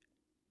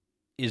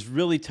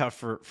really tough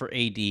for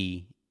AD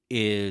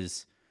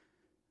is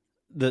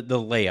the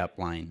layup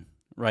line,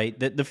 right?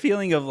 The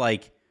feeling of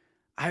like,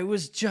 I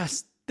was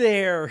just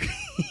there.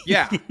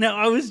 Yeah.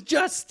 I was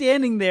just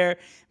standing there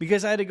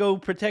because I had to go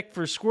protect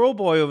for Squirrel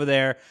Boy over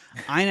there.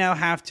 I now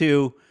have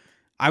to,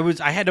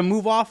 I had to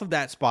move off of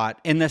that spot.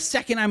 And the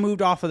second I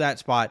moved off of that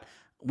spot,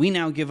 we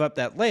now give up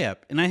that layup.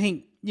 And I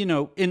think,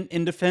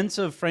 in defense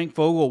of Frank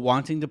Vogel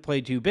wanting to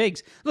play two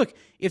bigs, look,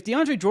 if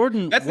DeAndre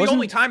Jordan, that's the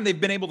only time they've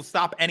been able to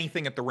stop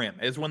anything at the rim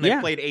is when they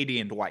played AD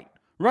and Dwight.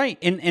 Right.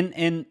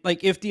 And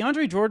like if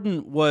DeAndre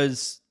Jordan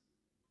was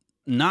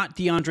not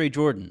DeAndre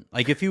Jordan,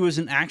 like if he was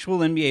an actual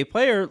NBA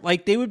player,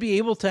 like they would be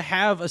able to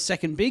have a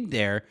second big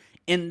there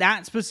in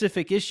that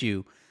specific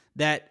issue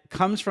that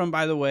comes from,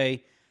 by the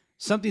way,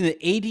 something that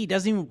AD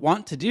doesn't even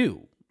want to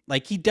do.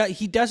 Like he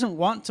doesn't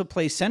want to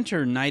play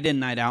center night in,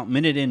 night out,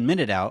 minute in,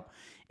 minute out.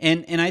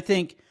 And I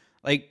think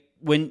like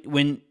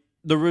when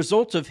the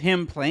result of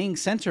him playing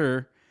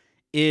center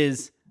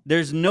is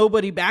there's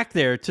nobody back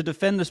there to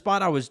defend the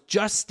spot I was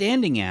just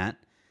standing at,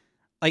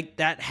 like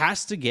that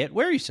has to get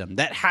wearisome.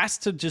 That has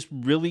to just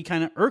really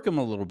kind of irk him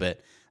a little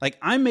bit. Like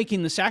I'm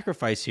making the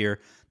sacrifice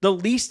here. The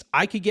least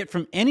I could get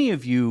from any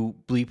of you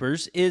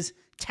bleepers is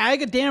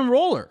tag a damn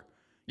roller.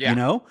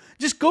 Yeah.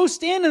 Just go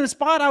stand in the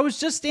spot I was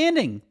just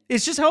standing.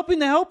 It's just helping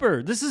the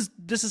helper. This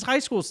is high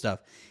school stuff.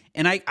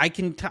 And I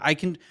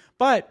can,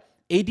 but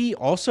AD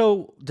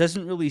also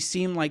doesn't really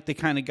seem like the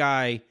kind of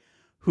guy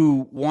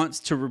who wants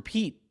to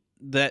repeat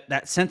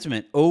that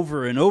sentiment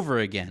over and over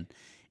again.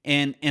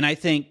 And I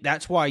think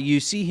that's why you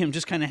see him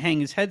just kind of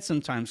hang his head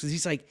sometimes because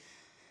he's like,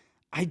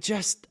 I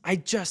just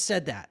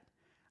said that.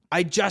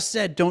 I just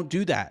said, don't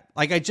do that.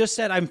 Like I just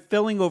said, I'm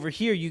filling over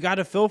here. You got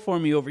to fill for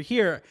me over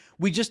here.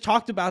 We just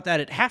talked about that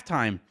at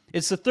halftime.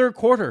 It's the third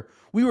quarter.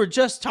 We were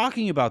just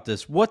talking about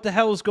this. What the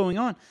hell is going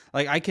on?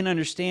 Like I can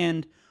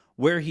understand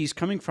where he's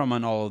coming from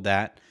on all of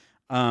that.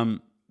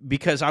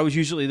 Because I was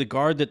usually the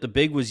guard that the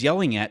big was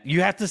yelling at.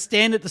 You have to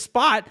stand at the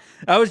spot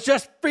I was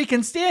just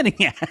freaking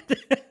standing at.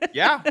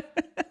 Yeah.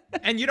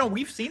 And,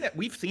 we've seen it.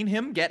 We've seen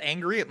him get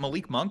angry at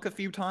Malik Monk a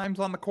few times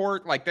on the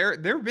court. Like, there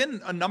have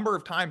been a number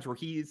of times where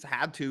he's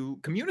had to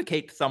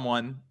communicate to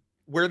someone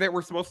where they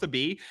were supposed to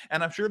be.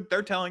 And I'm sure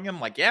they're telling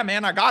him, like, yeah,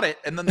 man, I got it.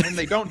 And then when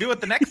they don't do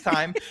it the next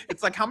time,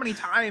 it's like, how many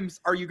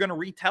times are you going to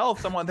retell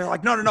someone? They're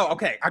like, no,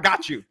 okay, I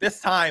got you. This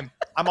time,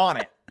 I'm on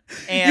it.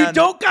 And you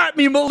don't got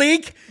me,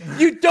 Malik.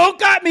 You don't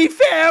got me,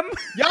 fam.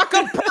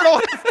 Jakob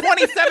Poeltl has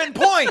 27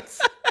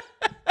 points.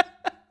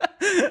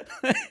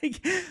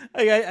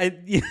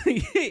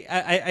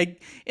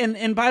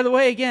 And by the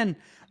way, again,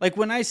 like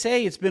when I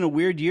say it's been a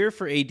weird year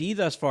for AD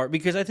thus far,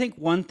 because I think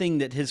one thing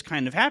that has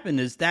kind of happened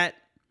is that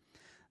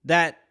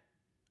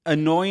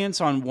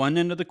annoyance on one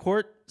end of the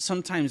court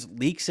sometimes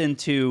leaks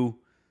into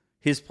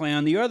his play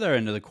on the other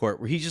end of the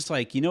court, where he's just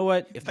like, you know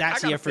what? If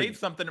that's the effort, save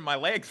something in my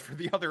legs for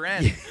the other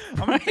end. I'm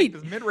gonna take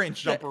this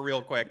mid-range jumper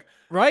real quick.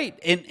 Right,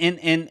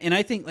 and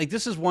I think like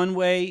this is one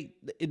way.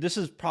 This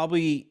is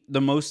probably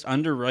the most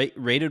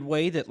underrated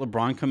way that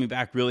LeBron coming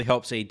back really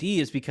helps AD,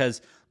 is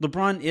because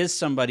LeBron is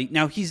somebody.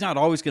 Now he's not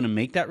always going to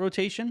make that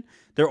rotation.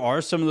 There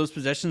are some of those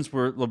possessions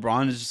where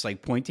LeBron is just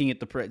like pointing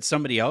at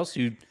somebody else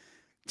who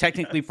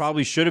technically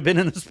probably should have been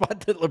in the spot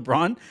that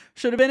LeBron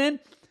should have been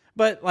in,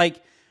 but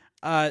like.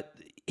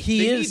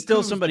 He is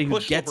still somebody who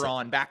gets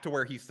LeBron back to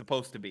where he's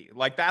supposed to be.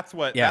 Like that's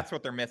what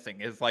they're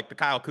missing, is like the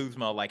Kyle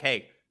Kuzma, like,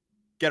 hey,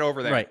 get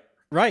over there.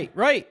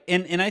 Right.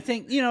 And I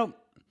think,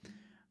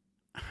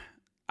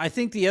 I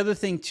think the other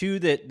thing too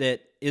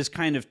that is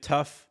kind of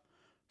tough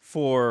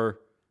for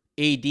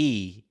AD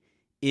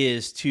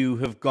is to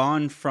have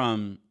gone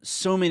from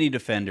so many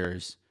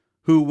defenders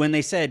who, when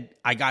they said,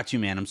 I got you,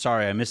 man, I'm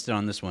sorry, I missed it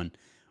on this one,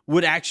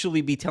 would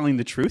actually be telling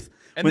the truth.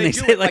 And when they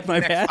say, like my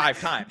bad, 5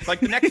 times.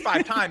 Like the next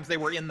 5 times they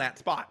were in that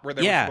spot where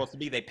they were supposed to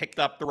be. They picked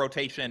up the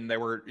rotation. They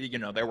were,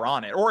 they were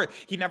on it. Or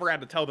he never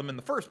had to tell them in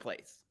the first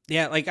place.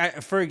 Yeah,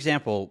 like for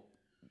example,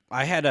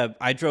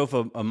 I drove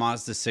a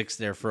Mazda 6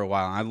 there for a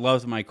while. I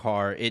loved my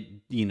car.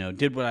 It,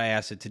 did what I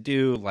asked it to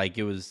do. Like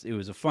it was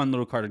a fun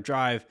little car to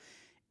drive.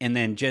 And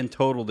then Jen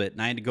totaled it,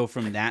 and I had to go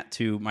from that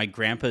to my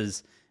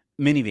grandpa's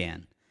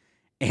minivan.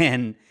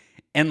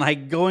 And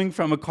like going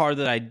from a car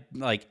that I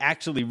like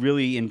actually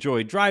really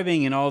enjoyed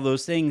driving and all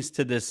those things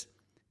to this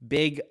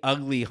big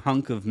ugly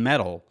hunk of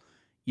metal,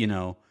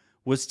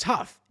 was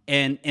tough.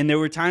 And there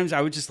were times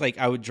I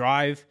would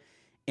drive,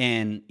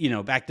 and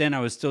back then I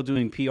was still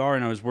doing PR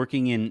and I was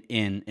working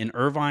in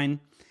Irvine,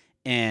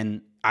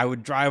 and I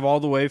would drive all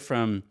the way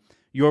from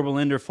Yorba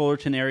Linda,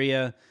 Fullerton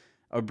area,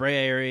 Brea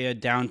area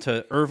down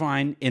to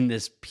Irvine in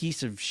this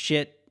piece of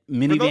shit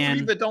minivan. For those of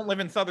you that don't live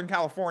in Southern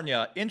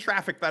California, in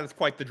traffic, that is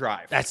quite the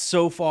drive. That's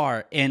so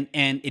far. And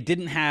it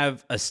d't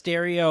have a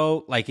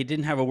stereo. Like, it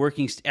didn't have a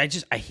working... I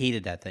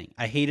hated that thing.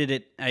 I hated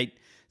it.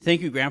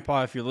 Thank you,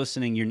 Grandpa, if you're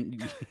listening, you're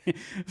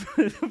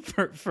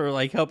for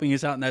like helping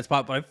us out in that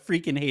spot, but I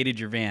freaking hated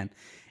your van.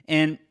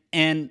 And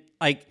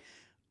like,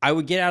 I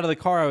would get out of the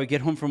car, I would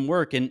get home from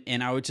work,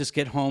 and I would just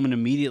get home and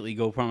immediately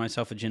go pour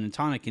myself a gin and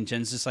tonic. And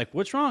Jen's just like,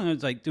 what's wrong? I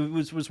was like,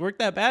 was work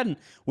that bad? And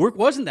work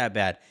wasn't that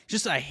bad.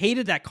 Just I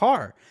hated that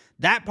car.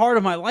 That part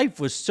of my life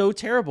was so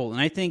terrible.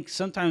 And I think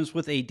sometimes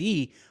with AD,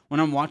 when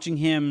I'm watching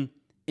him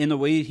in the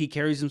way he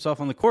carries himself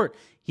on the court,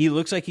 he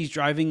looks like he's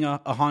driving a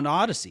Honda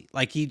Odyssey.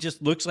 Like he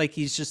just looks like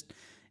he's just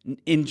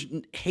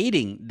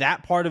hating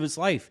that part of his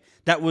life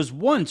that was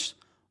once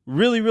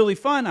really, really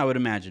fun, I would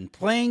imagine.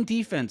 Playing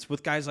defense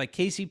with guys like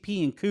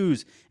KCP and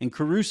Kuz and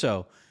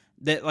Caruso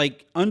that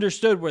like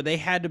understood where they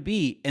had to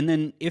be. And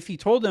then if he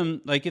told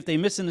them, like if they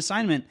missed an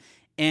assignment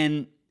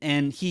and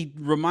he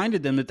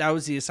reminded them that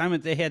was the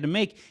assignment they had to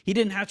make, he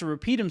didn't have to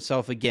repeat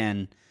himself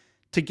again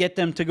to get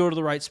them to go to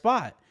the right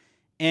spot.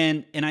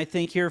 And I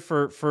think here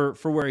for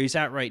where he's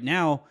at right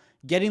now,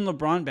 getting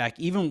LeBron back,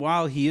 even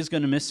while he is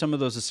going to miss some of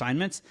those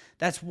assignments,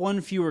 that's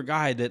one fewer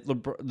guy that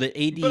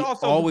AD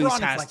always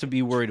has to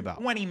be worried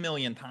about. 20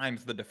 million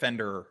times the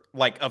defender,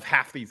 like, of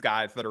half these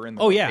guys that are in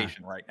the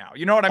rotation right now.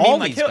 You know what I mean?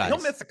 Like he'll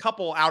miss a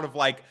couple out of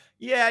like,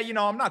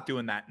 I'm not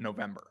doing that in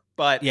November.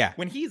 But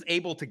when he's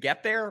able to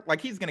get there, like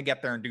he's going to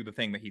get there and do the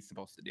thing that he's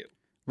supposed to do.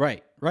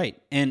 Right.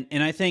 And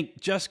I think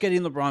just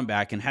getting LeBron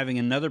back and having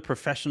another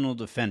professional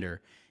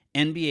defender,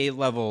 NBA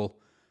level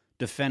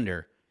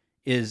defender,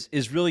 is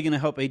really going to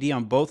help AD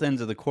on both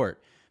ends of the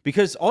court.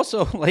 Because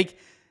also, like,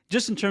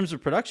 just in terms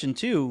of production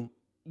too,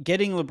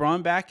 getting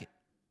LeBron back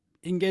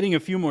and getting a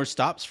few more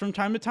stops from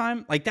time to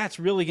time, like that's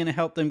really going to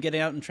help them get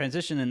out in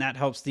transition, and that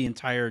helps the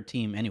entire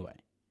team anyway.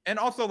 And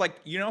also,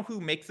 like,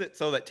 who makes it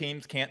so that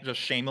teams can't just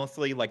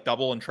shamelessly like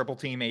double and triple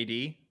team AD?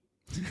 You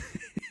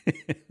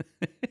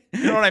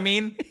know what I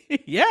mean?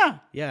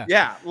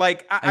 Yeah.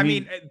 Like, I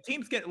mean,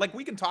 teams get like,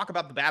 we can talk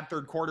about the bad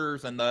third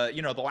quarters and the,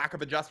 the lack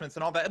of adjustments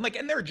and all that.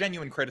 And there are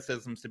genuine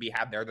criticisms to be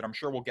had there that I'm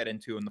sure we'll get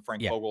into in the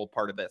Frank Vogel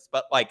part of this.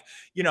 But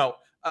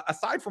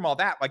aside from all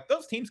that, like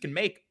those teams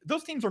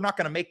are not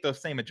going to make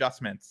those same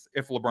adjustments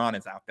if LeBron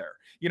is out there,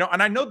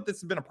 and I know that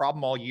this has been a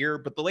problem all year,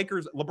 but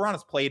LeBron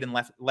has played in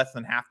less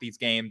than half these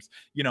games.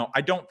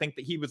 I don't think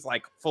that he was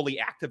like fully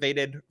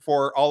activated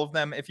for all of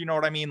them, if you know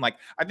what I mean. Like,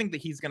 I think that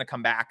he's going to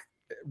come back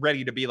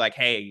ready to be like,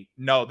 hey,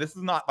 no, this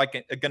is not like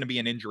going to be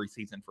an injury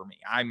season for me.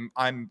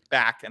 I'm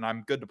back and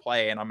I'm good to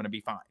play and I'm going to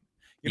be fine.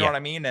 You know what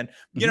I mean? And,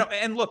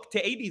 and look, to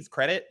AD's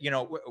credit,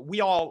 we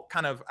all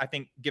kind of, I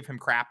think, give him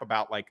crap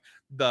about like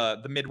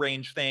the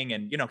mid-range thing.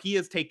 And, he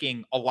is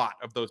taking a lot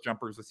of those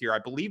jumpers this year. I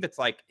believe it's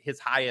like his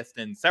highest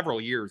in several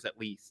years, at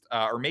least,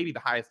 or maybe the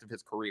highest of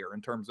his career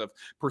in terms of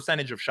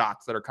percentage of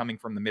shots that are coming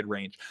from the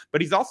mid-range. But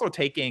he's also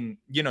taking,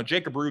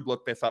 Jacob Rude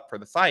looked this up for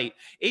the site.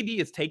 AD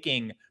is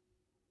taking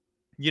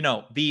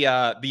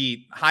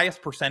the highest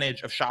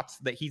percentage of shots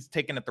that he's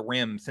taken at the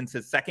rim since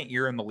his second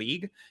year in the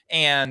league.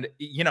 And,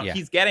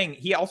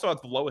 he also has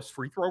the lowest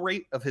free throw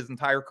rate of his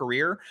entire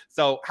career.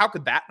 So how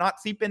could that not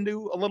seep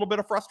into a little bit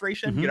of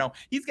frustration? Mm-hmm.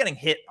 He's getting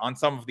hit on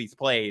some of these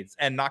plays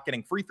and not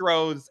getting free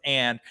throws.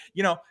 And,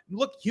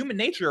 look, human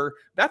nature,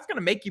 that's going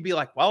to make you be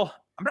like, well,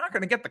 I'm not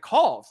going to get the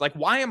calls. Like,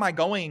 why am I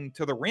going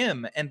to the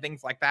rim and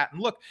things like that?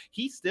 And look,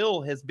 he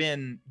still has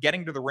been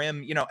getting to the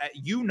rim.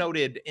 You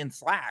noted in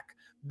Slack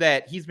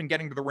that he's been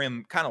getting to the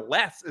rim kind of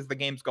less as the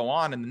games go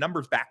on, and the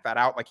numbers back that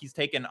out. Like, he's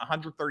taken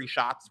 130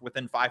 shots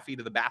within 5 feet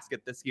of the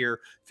basket this year,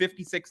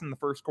 56 in the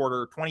first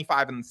quarter,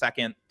 25 in the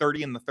second,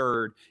 30 in the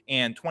third,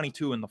 and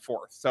 22 in the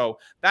fourth. So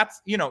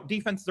that's,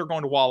 defenses are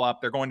going to wall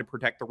up. They're going to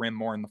protect the rim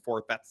more in the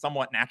fourth. That's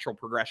somewhat natural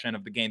progression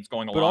of the games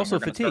going along. But also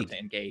they're fatigue. Start to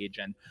engage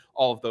and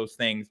all of those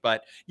things.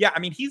 But yeah, I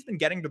mean, he's been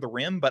getting to the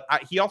rim, but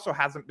he also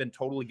hasn't been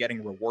totally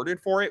getting rewarded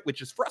for it, which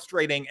is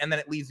frustrating. And then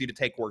it leads you to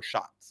take worse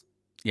shots.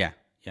 Yeah.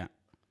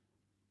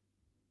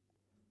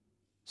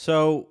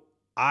 So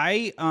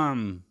I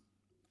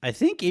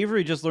think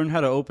Avery just learned how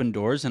to open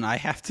doors, and I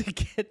have to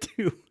get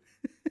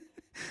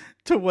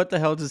to what the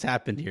hell just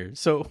happened here.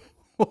 So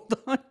hold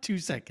on 2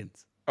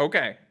 seconds.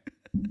 Okay.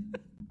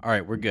 All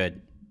right, we're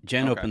good.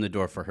 Jen opened the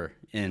door for her.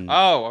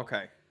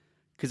 Okay.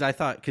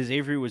 Because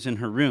Avery was in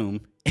her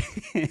room,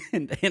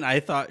 and I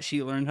thought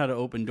she learned how to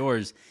open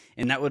doors,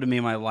 and that would have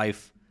made my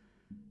life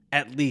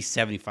at least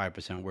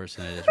 75% worse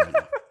than it is right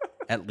now.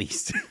 At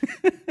least.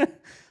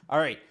 All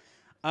right.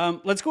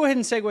 Let's go ahead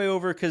and segue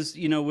over because,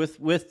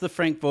 with the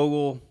Frank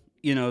Vogel,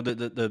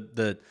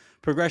 the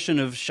progression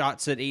of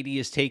shots that AD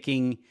is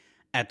taking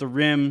at the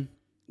rim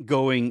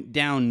going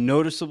down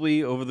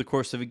noticeably over the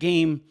course of a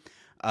game,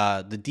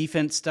 the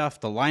defense stuff,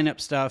 the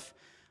lineup stuff.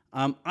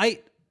 I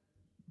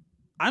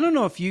don't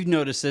know if you've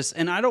noticed this,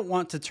 and I don't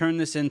want to turn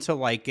this into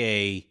like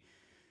because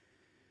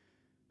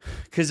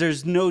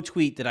there's no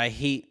tweet that I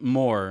hate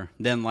more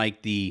than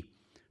like the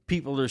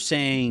people are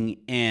saying,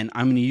 and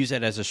I'm going to use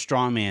that as a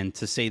straw man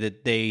to say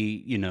that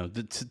they,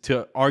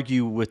 to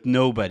argue with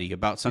nobody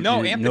about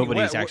something that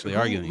nobody's actually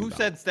arguing about. Who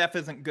said Steph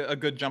isn't a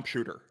good jump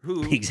shooter?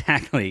 Who?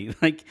 Exactly.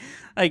 Like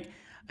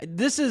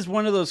this is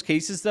one of those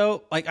cases,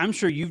 though. Like, I'm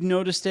sure you've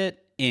noticed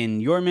it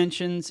in your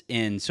mentions,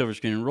 in Silver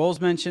Screen and Roll's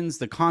mentions,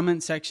 the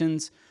comment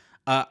sections.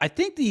 I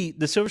think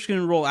the Silver Screen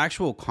and Roll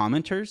actual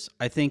commenters,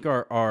 I think,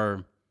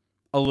 are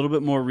a little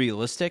bit more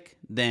realistic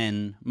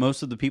than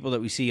most of the people that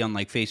we see on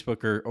like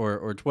Facebook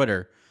or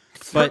Twitter.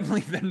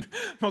 Certainly than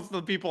most of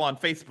the people on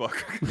Facebook.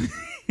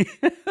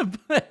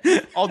 But,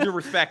 all due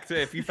respect,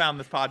 if you found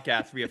this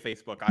podcast via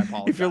Facebook, I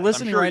apologize. If you're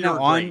listening right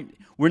now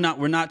we're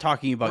not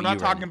talking about you. We're not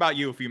talking about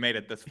you if you made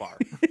it this far.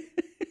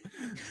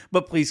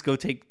 But please go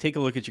take a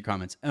look at your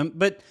comments.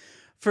 But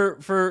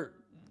for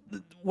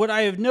what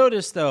I have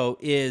noticed though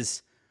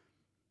is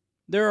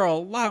there are a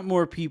lot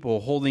more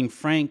people holding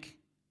Frank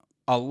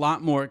a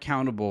lot more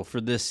accountable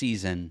for this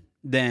season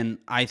than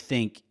I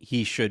think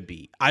he should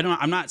be.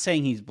 I'm not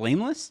saying he's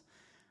blameless.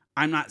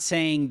 I'm not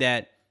saying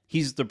that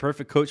he's the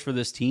perfect coach for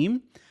this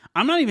team.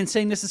 I'm not even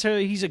saying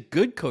necessarily he's a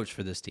good coach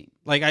for this team.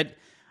 Like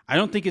I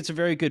don't think it's a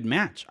very good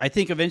match. I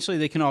think eventually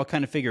they can all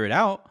kind of figure it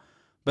out,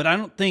 but I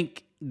don't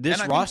think this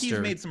roster. I think he's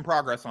made some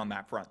progress on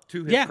that front,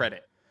 to his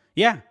credit.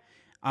 Yeah.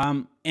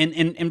 And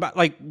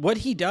like what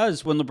he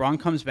does when LeBron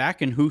comes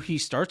back and who he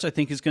starts, I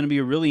think is going to be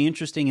a really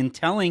interesting and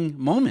telling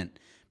moment.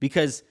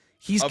 Because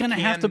he's going to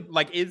have to...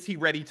 Like, is he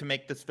ready to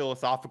make this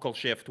philosophical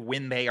shift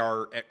when they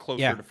are at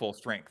closer to full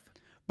strength?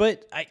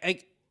 But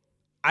I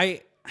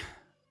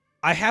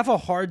have a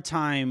hard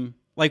time...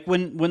 Like,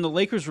 when the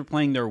Lakers were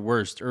playing their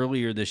worst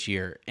earlier this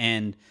year,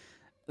 and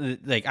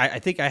like I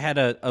think I had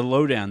a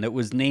lowdown that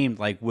was named,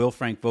 like, will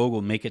Frank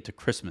Vogel make it to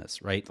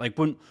Christmas, right? Like,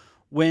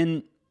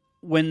 when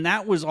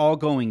that was all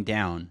going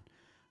down,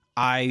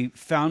 I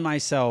found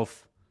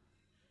myself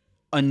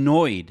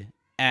annoyed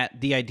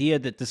at the idea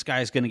that this guy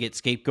is going to get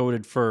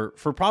scapegoated for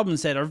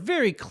problems that are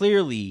very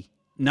clearly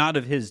not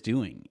of his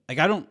doing. Like,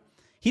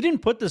 he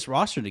didn't put this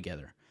roster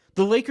together.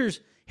 The Lakers,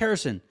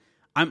 Harrison,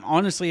 I'm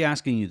honestly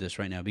asking you this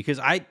right now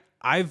because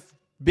I've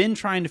been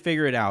trying to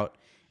figure it out,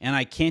 and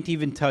I can't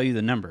even tell you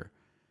the number.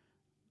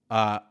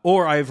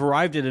 Or I've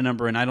arrived at a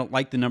number, and I don't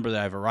like the number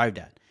that I've arrived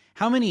at.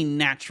 How many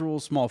natural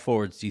small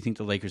forwards do you think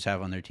the Lakers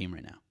have on their team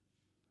right now?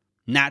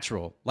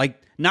 Natural. Like,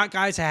 not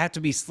guys that have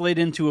to be slid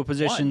into a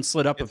position,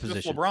 slid up a position.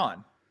 It's just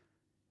LeBron.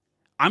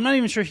 I'm not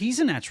even sure he's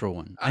a natural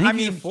one. I think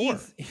he's a 4.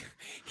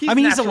 He's a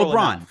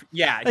LeBron. Enough.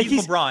 Yeah, like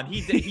he's LeBron.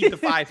 He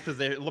defies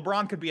position.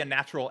 LeBron could be a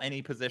natural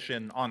any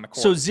position on the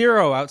court. So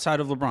 0 outside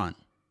of LeBron.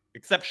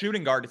 Except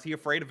shooting guard. Is he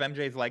afraid of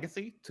MJ's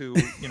legacy to,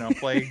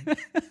 play?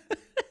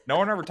 No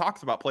one ever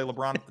talks about play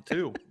LeBron at the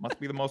 2. Must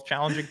be the most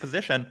challenging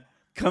position.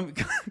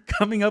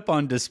 Coming up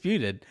on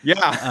Disputed.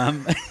 Yeah.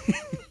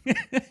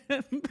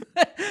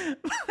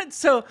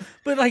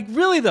 But like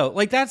really though,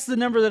 like that's the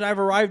number that I've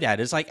arrived at.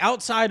 It's like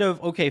outside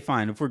of, okay,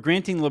 fine. If we're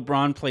granting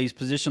LeBron plays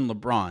position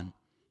LeBron,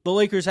 the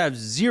Lakers have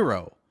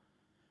 0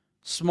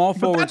 small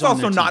forwards. But that's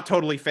also not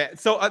totally fair.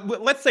 So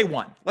let's say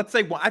one. I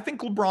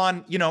think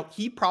LeBron,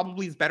 he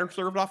probably is better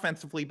served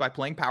offensively by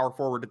playing power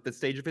forward at this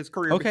stage of his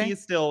career. Okay.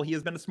 But he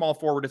has been a small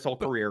forward his whole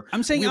career.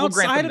 I'm saying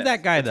outside of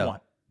that guy though.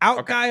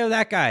 Guy of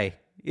that guy,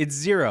 it's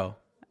 0.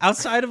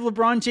 Outside of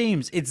LeBron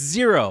James, it's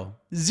 0.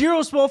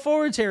 0 small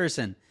forwards,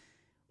 Harrison.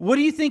 What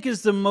do you think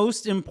is the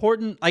most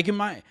important? Like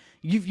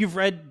you've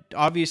read,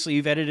 obviously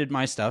you've edited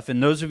my stuff,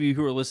 and those of you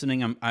who are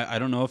listening, I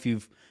don't know if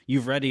you've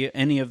read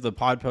any of the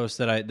pod posts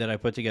that I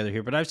put together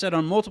here, but I've said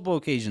on multiple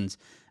occasions,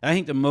 I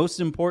think the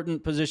most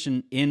important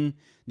position in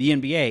the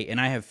NBA,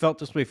 and I have felt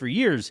this way for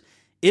years,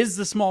 is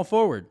the small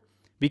forward,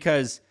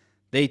 because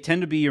they tend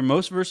to be your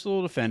most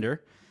versatile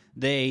defender.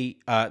 The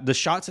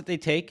shots that they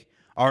take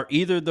are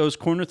either those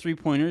corner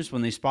 3-pointers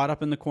when they spot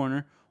up in the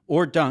corner,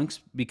 or dunks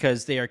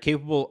because they are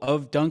capable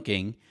of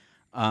dunking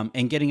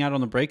and getting out on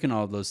the break and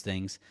all of those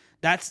things.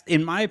 That's,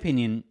 in my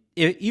opinion,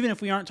 even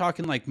if we aren't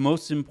talking like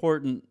most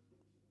important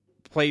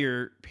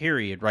player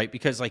period, right?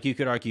 Because like you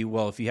could argue,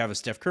 well, if you have a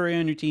Steph Curry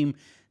on your team,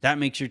 that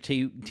makes your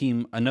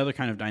team another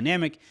kind of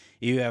dynamic.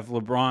 You have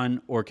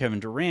LeBron or Kevin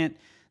Durant,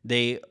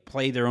 they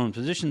play their own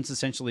positions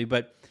essentially.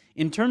 But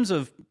in terms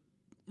of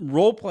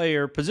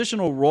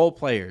positional role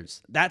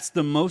players, that's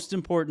the most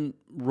important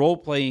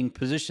role-playing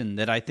position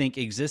that I think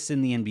exists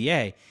in the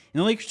NBA. And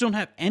the Lakers don't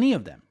have any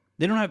of them.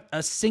 They don't have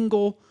a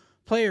single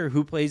player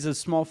who plays a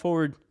small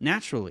forward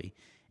naturally.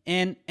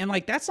 And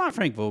like, that's not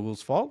Frank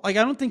Vogel's fault. Like,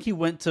 I don't think he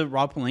went to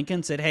Rob Pelinka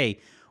and said, hey,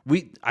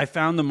 I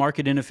found the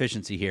market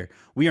inefficiency here.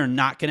 We are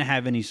not going to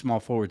have any small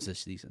forwards this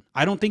season.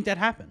 I don't think that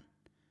happened.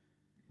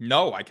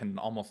 No, I can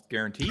almost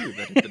guarantee you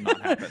that it did not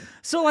happen.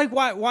 So, like,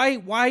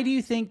 why do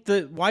you think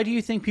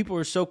people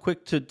are so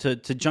quick to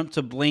jump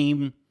to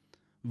blame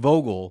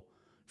Vogel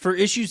for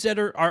issues that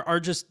are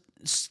just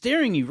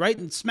staring you right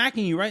and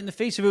smacking you right in the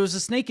face? If it was a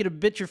snake, it'd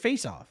bit your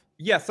face off.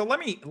 Yeah, so let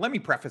me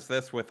preface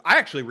this with, I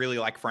actually really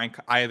like Frank.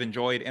 I have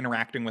enjoyed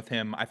interacting with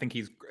him. I think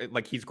he's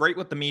great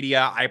with the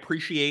media. I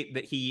appreciate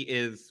that he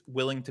is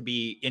willing to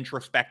be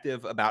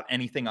introspective about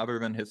anything other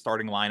than his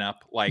starting lineup.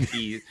 Like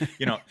he's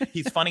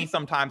funny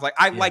sometimes.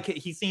 Like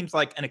he seems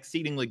like an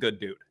exceedingly good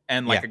dude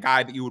and like a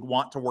guy that you would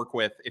want to work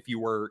with if you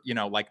were,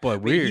 Boy,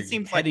 we're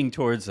heading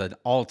towards an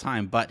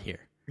all-time butt here.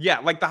 Yeah,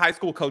 like the high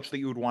school coach that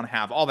you would want to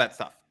have, all that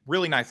stuff.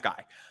 Really nice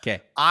guy.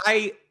 Okay.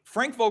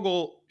 Frank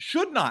Vogel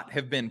should not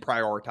have been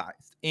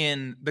prioritized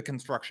in the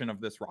construction of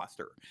this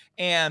roster.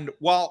 And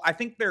while I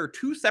think there are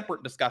 2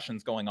 separate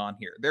discussions going on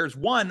here, there's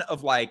one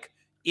of like,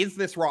 is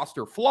this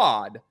roster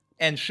flawed?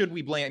 And should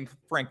we blame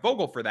Frank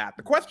Vogel for that?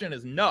 The question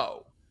is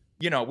no.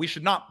 We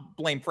should not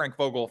blame Frank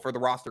Vogel for the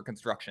roster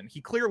construction.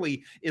 He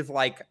clearly is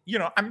like,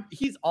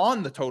 he's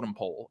on the totem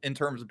pole in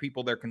terms of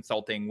people they're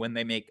consulting when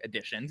they make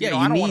additions. Yeah,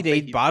 you need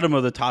a bottom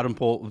of the totem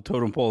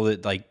pole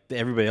that like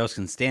everybody else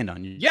can stand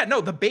on. Yeah,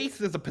 no, the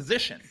base is a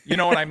position. You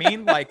know what I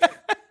mean? Like,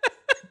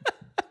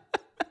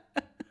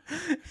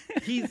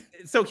 he's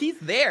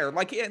there.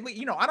 Like, I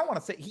don't want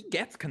to say he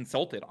gets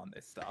consulted on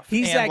this stuff.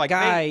 He's that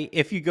guy.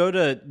 If you go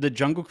to the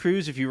Jungle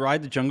Cruise, if you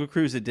ride the Jungle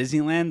Cruise at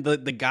Disneyland,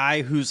 the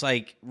guy who's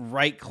like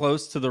right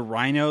close to the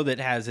rhino that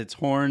has its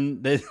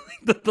horn, the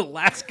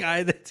last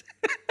guy that.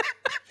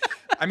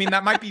 I mean,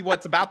 that might be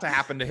what's about to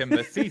happen to him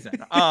this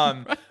season,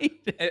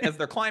 as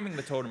they're climbing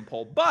the totem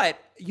pole. But,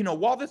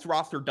 while this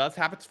roster does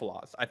have its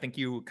flaws, I think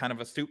you kind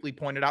of astutely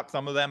pointed out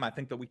some of them. I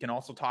think that we can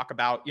also talk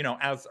about,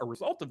 as a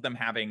result of them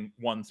having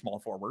one small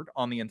forward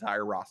on the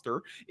entire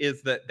roster,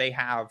 is that they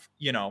have,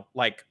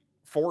 like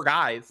 4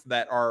 guys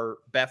that are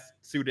best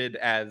suited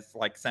as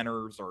like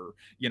centers or,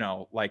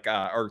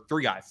 or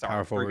 3 guys. Sorry,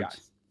 power 3 forwards.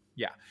 guys.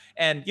 Yeah.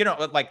 And,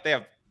 like they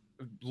have,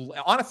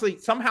 honestly,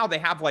 somehow they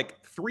have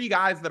like 3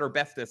 guys that are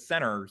best as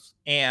centers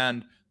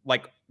and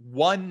like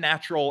 1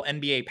 natural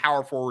NBA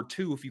power forward,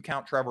 2 if you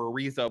count Trevor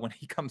Ariza when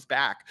he comes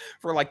back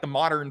for like the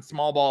modern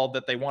small ball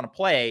that they want to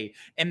play,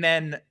 and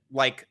then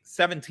like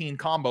 17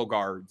 combo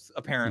guards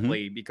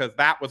apparently, because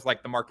that was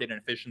like the market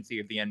inefficiency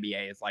of the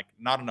NBA is like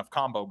not enough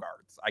combo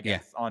guards, I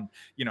guess, on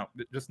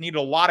just needed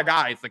a lot of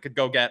guys that could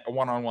go get a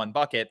one-on-one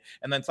bucket,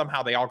 and then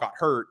somehow they all got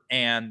hurt,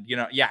 and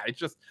it's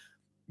just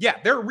Yeah,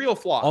 there are real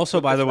flaws.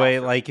 Also, by the way,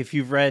 like if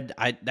you've read,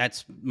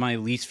 that's my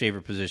least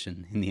favorite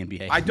position in the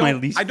NBA. I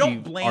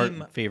don't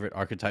blame favorite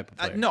archetype of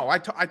player. No, I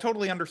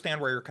totally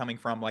understand where you're coming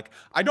from. Like,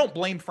 I don't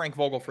blame Frank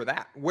Vogel for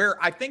that. Where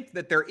I think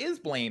that there is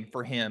blame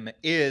for him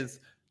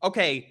is,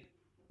 okay,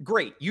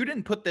 great, you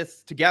didn't put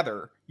this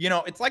together. You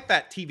know, it's like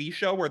that TV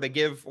show where they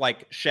give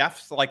like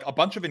chefs like a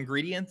bunch of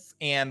ingredients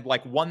and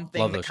like one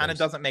thing that kind of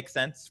doesn't make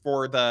sense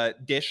for the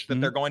dish that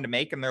they're going to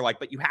make, and they're like,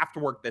 but you have to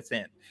work this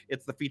in.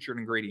 It's the featured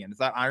ingredient. Is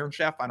that Iron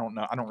Chef? I don't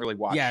know. I don't really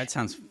watch. Yeah, it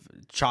sounds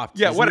chopped.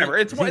 Yeah, whatever.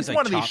 It's one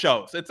of these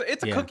shows.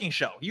 It's a cooking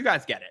show. You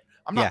guys get it.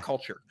 I'm not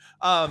cultured.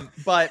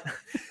 But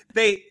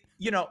they,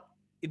 you know,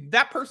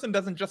 that person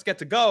doesn't just get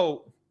to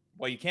go,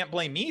 well, you can't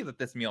blame me that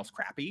this meal's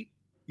crappy.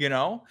 You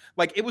know,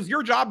 like it was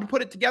your job to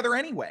put it together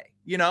anyway,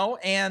 you know,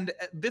 and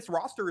this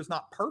roster is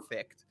not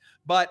perfect.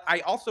 But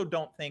I also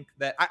don't think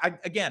that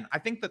I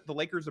think that the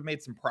Lakers have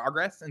made some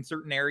progress in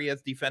certain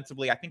areas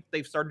defensively. I think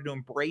they've started to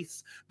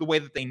embrace the way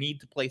that they need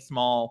to play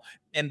small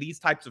and these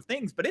types of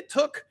things. But it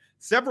took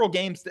several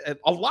games,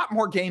 a lot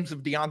more games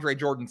of DeAndre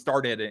Jordan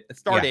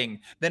starting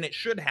than it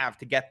should have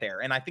to get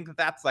there. And I think that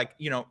that's like,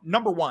 you know,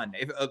 number one,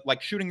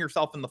 like shooting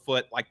yourself in the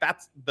foot, like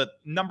that's the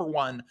number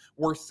one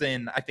worst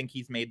sin I think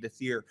he's made this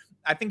year.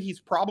 I think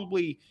he's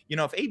probably, you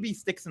know, if AB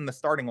sticks in the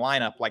starting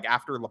lineup, like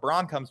after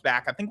LeBron comes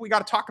back, I think we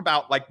got to talk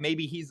about like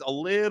maybe he's a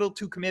little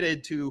too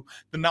committed to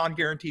the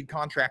non-guaranteed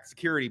contract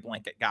security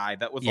blanket guy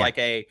that was like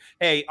hey,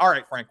 all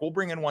right, Frank, we'll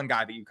bring in one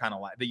guy that you kind of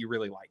like, that you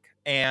really like.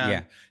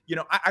 And, you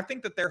know, I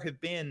think that there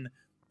have been,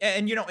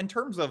 and, you know, in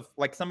terms of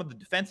like some of the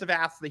defensive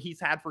asks that he's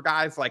had for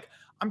guys, like,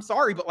 I'm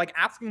sorry, but like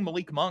asking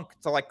Malik Monk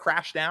to like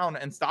crash down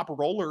and stop a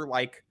roller,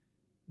 like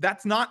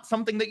that's not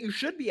something that you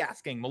should be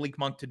asking Malik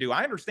Monk to do.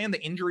 I understand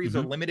the injuries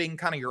are limiting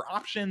kind of your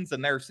options,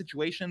 and there are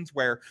situations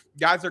where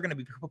guys are going to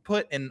be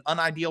put in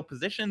unideal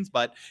positions,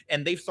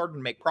 and they've started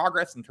to make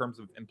progress in terms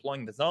of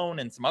employing the zone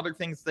and some other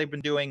things they've been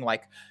doing.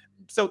 Like,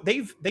 so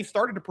they've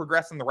started to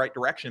progress in the right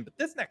direction. But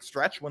this next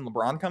stretch, when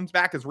LeBron comes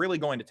back, is really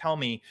going to tell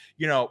me,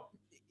 you know,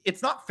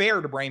 it's not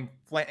fair to blame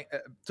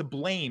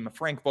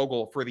Frank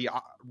Vogel for the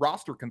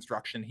roster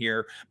construction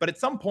here. But at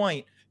some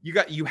point,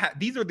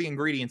 these are the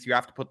ingredients, you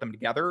have to put them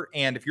together.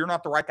 And if you're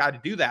not the right guy to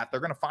do that,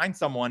 they're going to find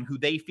someone who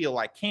they feel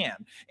like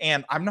can.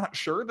 And I'm not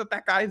sure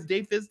that guy is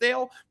Dave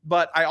Fizdale,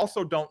 but I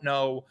also don't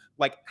know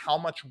like how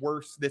much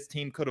worse this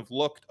team could have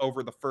looked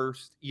over the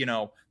first, you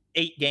know,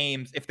 8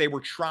 games if they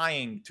were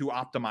trying to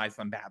optimize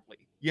them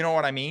badly. You know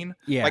what I mean?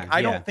 Yeah. Like,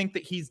 I don't think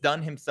that he's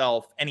done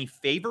himself any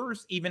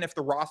favors, even if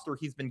the roster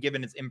he's been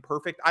given is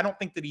imperfect. I don't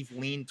think that he's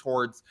leaned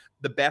towards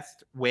the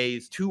best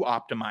ways to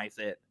optimize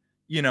it,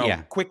 you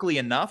know, quickly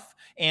enough.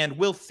 And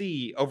we'll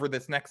see over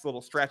this next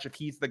little stretch if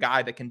he's the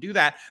guy that can do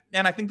that.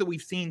 And I think that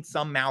we've seen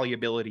some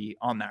malleability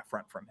on that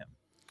front from him.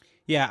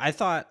 Yeah, I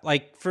thought,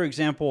 like, for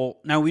example,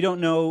 now we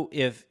don't know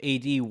if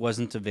AD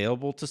wasn't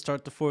available to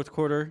start the fourth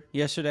quarter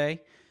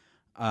yesterday.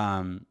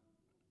 I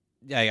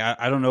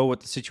don't know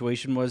what the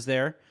situation was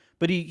there,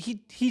 but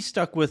he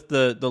stuck with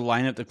the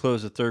lineup to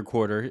close the third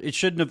quarter. It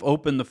shouldn't have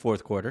opened the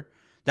fourth quarter.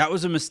 That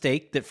was a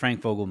mistake that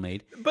Frank Vogel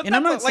made. But and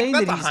I'm not saying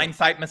that's a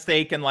hindsight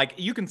mistake, and like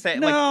you can say,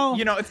 like,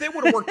 you know, if they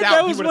would have worked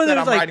out, he would have said,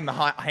 "I'm riding the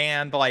hot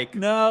hand." Like,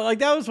 no, like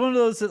that was one of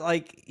those that,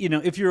 like, you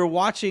know, if you were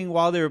watching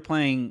while they were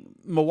playing,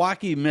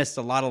 Milwaukee missed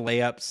a lot of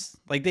layups.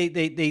 Like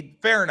they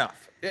fair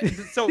enough.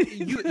 So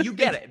you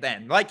get it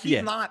then. Like,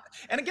 he's not.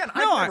 And again,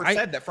 I've never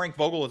said that Frank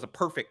Vogel is a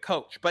perfect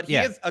coach, but he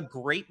is a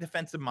great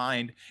defensive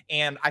mind,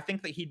 and I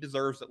think that he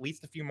deserves at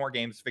least a few more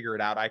games to figure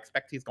it out. I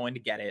expect he's going to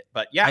get it.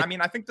 But yeah, I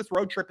mean, I think this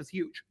road trip is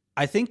huge.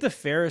 I think the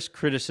fairest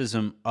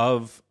criticism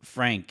of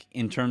Frank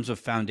in terms of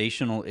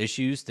foundational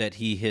issues that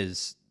he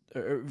has,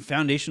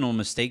 foundational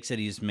mistakes that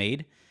he's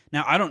made.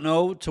 Now, I don't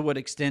know to what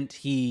extent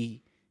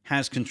he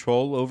has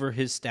control over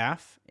his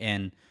staff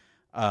and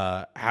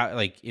how,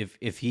 like,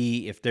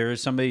 if there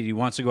is somebody he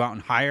wants to go out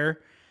and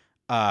hire,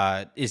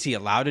 is he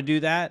allowed to do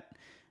that?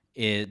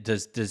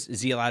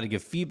 Is he allowed to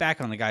give feedback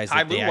on the guys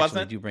that they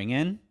actually do bring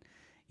in?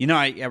 You know,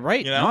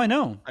 right? You know? No, I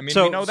know. I mean,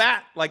 we know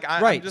that. Like,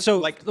 I'm just, so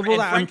like,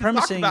 I'm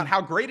premising about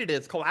how great it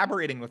is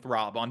collaborating with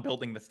Rob on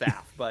building the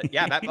staff. But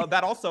yeah,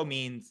 that also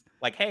means,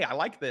 like, hey, I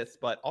like this,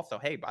 but also,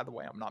 hey, by the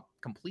way, I'm not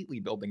completely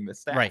building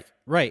this staff.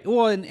 Right.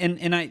 Well,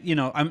 and I, you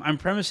know, I'm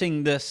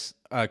premising this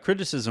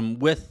criticism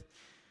with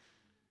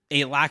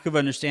a lack of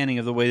understanding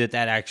of the way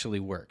that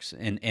actually works,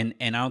 and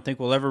I don't think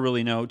we'll ever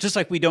really know. Just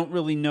like we don't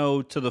really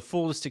know to the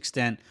fullest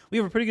extent. We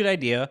have a pretty good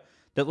idea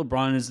that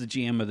LeBron is the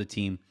GM of the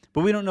team,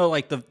 but we don't know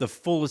like the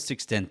fullest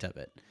extent of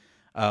it.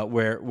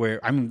 Where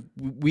I mean,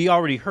 we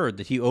already heard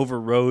that he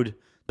overrode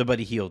the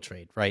Buddy Hield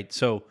trade, right?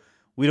 So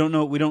we don't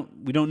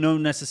know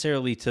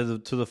necessarily to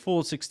the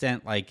fullest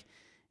extent, like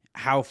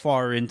how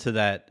far into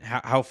that,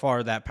 how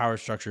far that power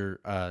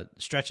structure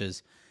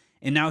stretches.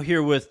 And now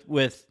here with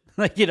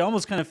like, it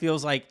almost kind of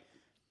feels like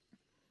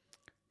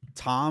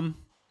Tom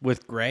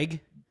with Greg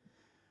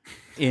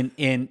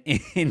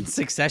in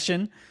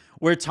Succession,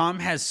 where Tom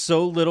has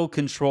so little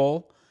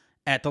control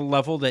at the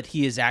level that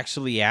he is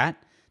actually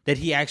at, that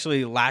he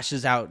actually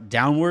lashes out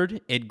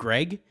downward at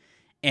Greg,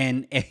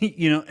 and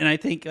and I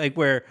think like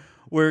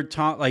where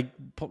Tom, like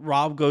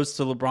Rob goes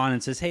to LeBron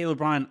and says, "Hey,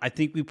 LeBron, I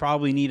think we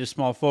probably need a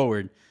small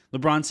forward."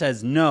 LeBron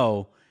says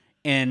no,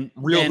 and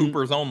real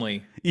hoopers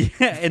only. Yeah,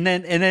 and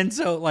then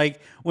so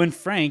like when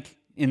Frank,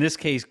 in this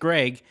case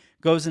Greg,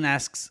 goes and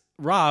asks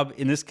Rob,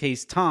 in this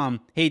case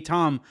Tom, "Hey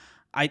Tom,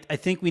 I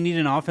think we need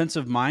an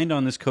offensive mind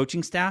on this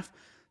coaching staff."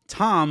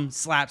 Tom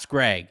slaps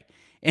Greg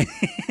and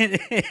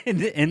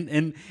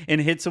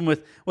hits him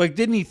with, like,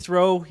 didn't he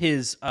throw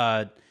his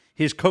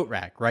coat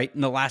rack right in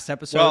the last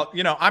episode?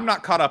 Well, I'm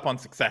not caught up on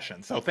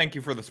Succession, so thank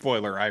you for the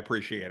spoiler. I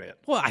appreciate it.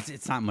 Well,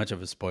 it's not much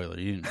of a spoiler.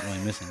 You didn't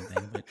really miss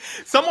anything. But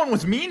someone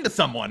was mean to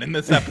someone in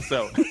this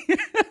episode.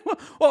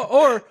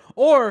 Well,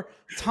 or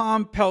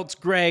Tom pelts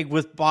Greg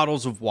with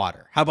bottles of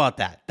water. How about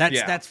that?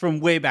 That's from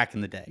way back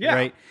in the day,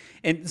 right?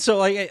 And so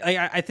like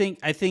I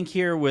think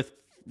here with,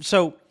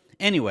 so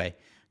anyway,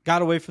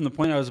 got away from the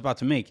point I was about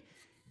to make.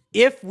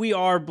 If we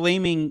are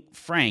blaming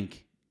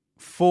Frank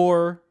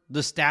for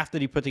the staff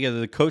that he put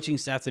together, the coaching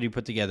staff that he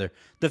put together,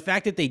 the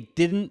fact that they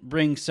didn't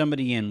bring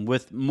somebody in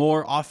with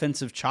more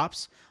offensive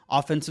chops,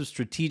 offensive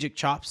strategic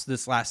chops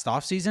this last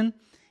offseason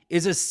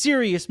is a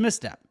serious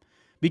misstep.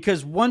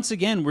 Because once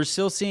again, we're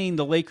still seeing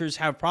the Lakers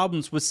have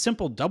problems with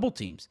simple double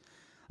teams.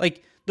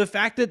 Like the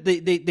fact that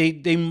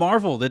they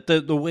marveled at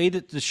the way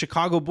that the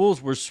Chicago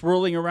Bulls were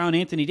swirling around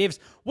Anthony Davis.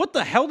 What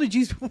the hell did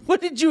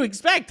you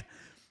expect?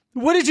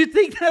 What did you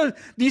think?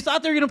 You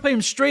thought they were going to play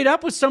him straight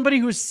up with somebody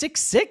who's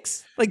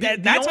 6'6"? Like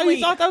that's how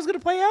you thought that was going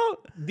to play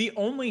out? The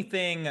only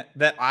thing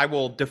that I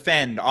will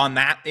defend on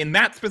that, in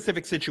that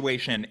specific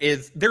situation,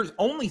 is there's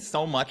only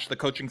so much the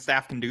coaching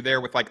staff can do there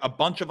with like a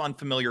bunch of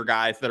unfamiliar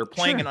guys that are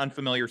playing in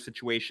unfamiliar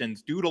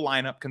situations due to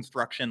lineup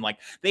construction. Like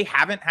they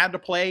haven't had to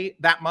play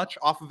that much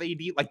off of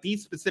AD. Like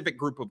these specific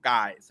group of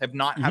guys have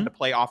not had to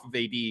play off of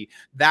AD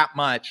that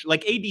much.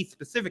 Like AD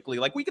specifically,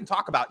 like we can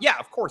talk about, yeah,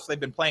 of course they've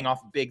been playing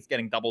off of bigs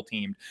getting double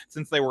teamed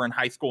since they were in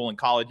high school and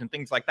college and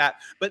things like that.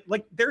 But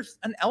like there's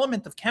an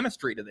element of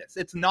chemistry to this.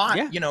 It's not,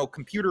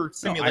 computer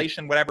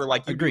simulation, whatever,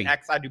 like you do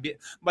X, I do B.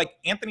 Like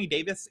Anthony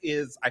Davis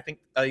is, I think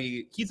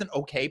he's an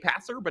okay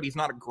passer, but he's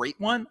not a great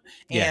one.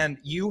 Yeah. And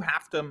you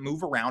have to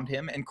move around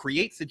him and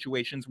create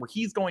situations where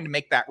he's going to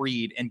make that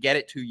read and get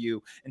it to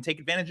you and take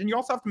advantage. And you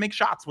also have to make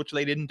shots, which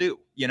they didn't do,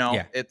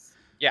 it's,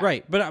 yeah.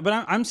 Right. But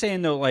I'm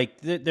saying though,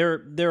 like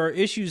there are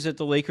issues that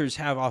the Lakers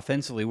have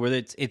offensively where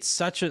it's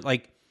such a,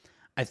 like,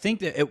 I think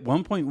that at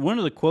one point, one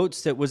of the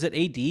quotes that was that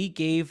AD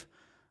gave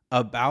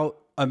about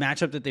a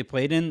matchup that they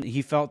played in,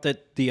 he felt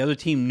that the other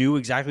team knew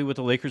exactly what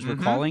the Lakers were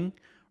calling,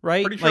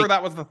 right? Pretty sure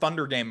that was the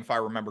Thunder game, if I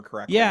remember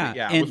correctly.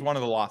 Yeah, it was one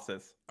of the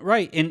losses.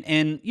 Right,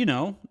 and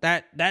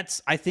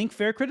that's, I think,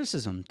 fair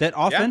criticism. That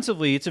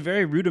offensively, it's a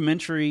very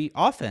rudimentary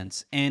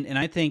offense, and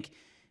I think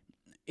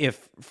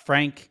if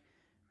Frank,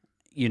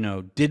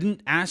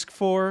 didn't ask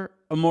for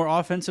a more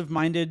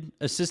offensive-minded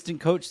assistant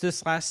coach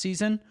this last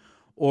season,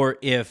 or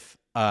if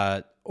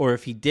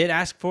he did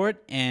ask for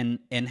it and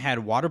had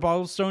water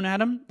bottles thrown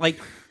at him, like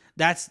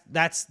that's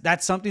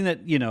something that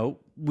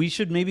we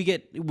should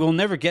maybe we'll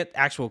never get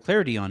actual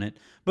clarity on it,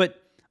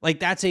 but like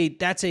that's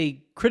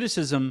a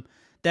criticism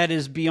that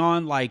is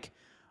beyond like,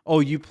 oh,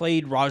 you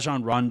played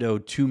Rajon Rondo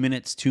 2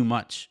 minutes too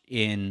much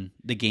in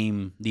the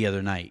game the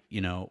other night,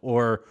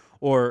 or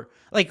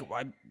like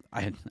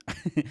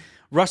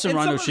Russ and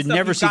Rondo should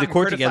never see the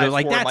court together.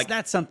 Like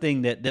that's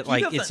something that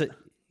like it's a.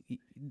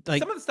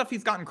 Like, some of the stuff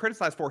he's gotten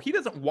criticized for, he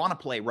doesn't want to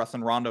play Russ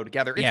and Rondo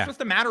together. It's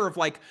just a matter of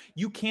like,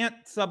 you can't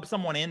sub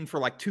someone in for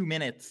like 2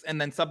 minutes and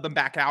then sub them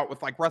back out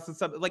with like Russ and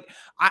sub. Like,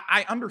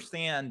 I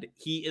understand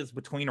he is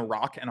between a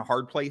rock and a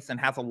hard place and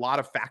has a lot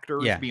of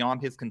factors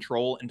beyond his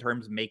control in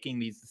terms of making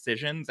these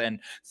decisions. And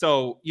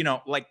so,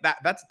 like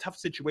that's a tough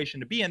situation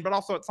to be in, but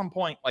also at some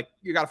point, like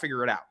you got to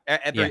figure it out.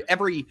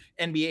 Every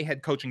NBA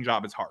head coaching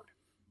job is hard.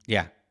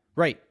 Yeah.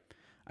 Right.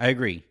 I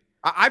agree.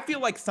 I feel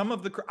like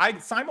I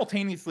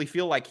simultaneously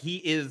feel like he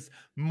is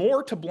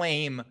more to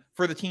blame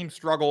for the team's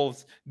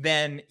struggles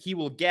than he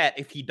will get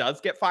if he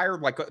does get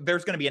fired. Like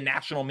there's going to be a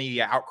national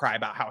media outcry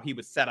about how he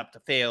was set up to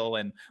fail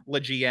and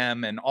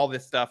GM and all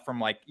this stuff from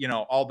like,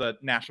 all the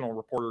national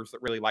reporters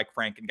that really like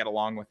Frank and get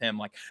along with him.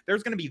 Like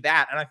there's going to be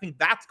that. And I think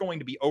that's going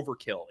to be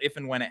overkill if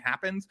and when it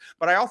happens.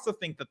 But I also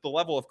think that the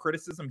level of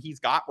criticism he's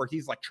got where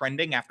he's like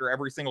trending after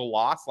every single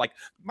loss, like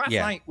last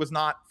night was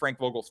not Frank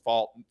Vogel's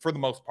fault for the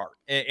most part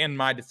in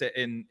my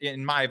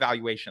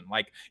evaluation.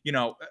 Like,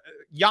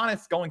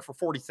 Giannis going for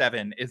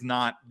 47 is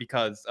not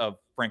because of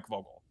Frank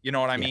Vogel. You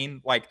know what I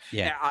mean? Like,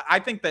 I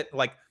think that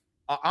like,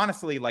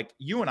 honestly, like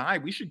you and I,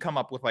 we should come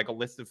up with like a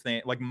list of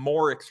things, like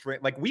more extreme,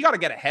 like we got to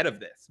get ahead of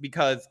this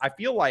because I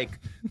feel like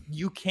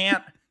you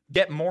can't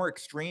get more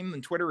extreme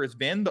than Twitter has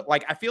been. But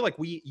like, I feel like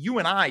you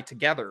and I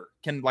together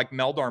can like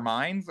meld our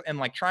minds and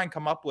like try and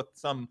come up with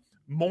some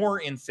more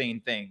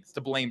insane things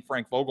to blame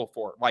Frank Vogel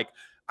for. Like,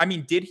 I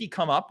mean, did he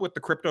come up with the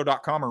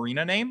crypto.com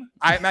arena name?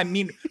 I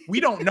mean, we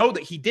don't know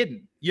that he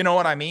didn't, you know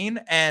what I mean?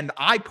 And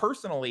I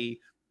personally,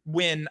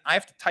 when I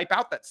have to type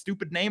out that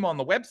stupid name on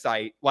the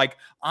website, like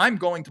I'm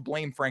going to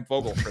blame Frank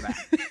Vogel for that.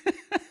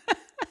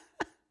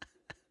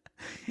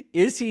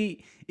 Is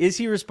he Is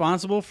he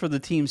responsible for the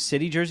team's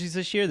city jerseys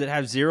this year that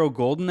have 0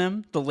 gold in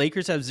them? The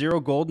Lakers have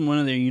 0 gold in one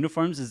of their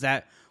uniforms. Was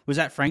that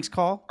Frank's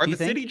call? Are the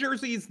city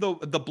jerseys the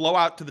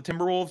blowout to the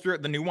Timberwolves,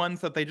 the new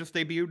ones that they just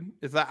debuted?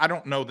 Is that, I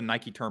don't know the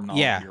Nike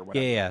terminology or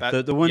whatever.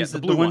 Yeah. The ones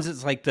the ones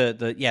that's like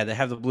that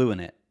have the blue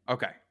in it.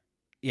 Okay.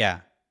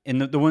 Yeah.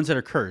 And the ones that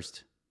are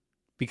cursed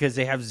because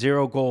they have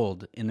 0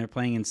 gold and they're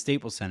playing in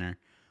Staples Center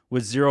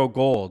with 0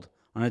 gold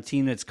on a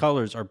team that's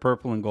colors are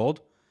purple and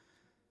gold.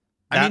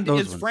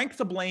 Is Frank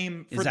to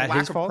blame for the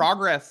lack of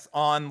progress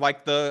on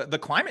like the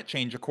climate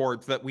change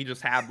accords that we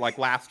just had like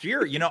last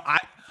year? You know,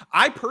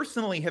 I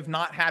personally have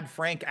not heard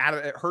Frank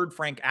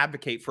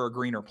advocate for a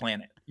greener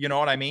planet. You know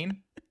what I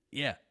mean?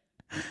 Yeah,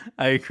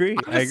 I agree.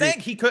 I'm just saying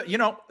he could, you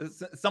know,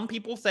 some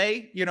people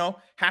say, you know,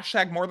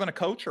 hashtag more than a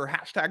coach or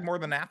hashtag more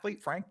than an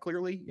athlete. Frank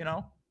clearly, you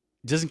know,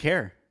 doesn't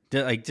care.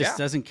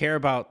 Doesn't care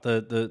about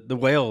the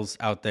whales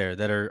out there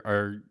that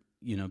are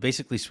you know,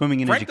 basically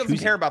swimming in Frank a jacuzzi. Doesn't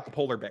care about the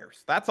polar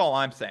bears. That's all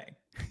I'm saying.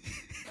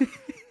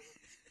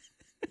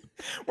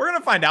 We're going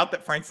to find out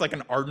that Frank's like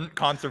an ardent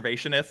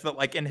conservationist that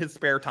like in his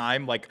spare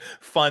time, like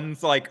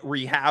funds like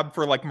rehab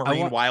for like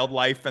marine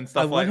wildlife and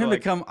stuff like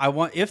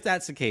that. If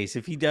that's the case,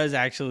 if he does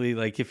actually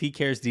like, if he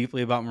cares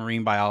deeply about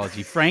marine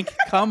biology, Frank,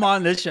 come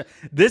on this show.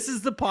 This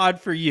is the pod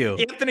for you.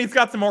 Anthony's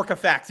got some orca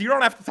facts. You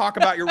don't have to talk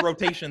about your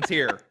rotations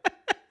here.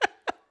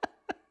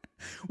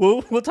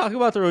 We'll talk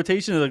about the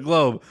rotation of the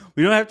globe.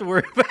 We don't have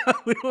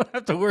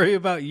to worry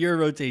about your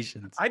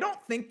rotations. I don't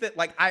think that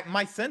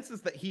my sense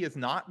is that he is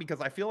not, because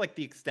I feel like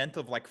the extent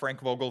of like Frank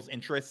Vogel's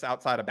interests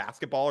outside of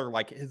basketball are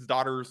like his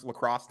daughter's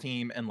lacrosse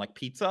team and like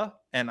pizza,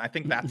 and I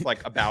think that's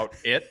like about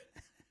it.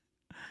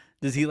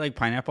 Does he like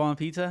pineapple on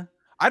pizza?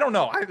 I don't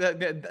know.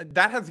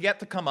 That has yet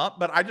to come up,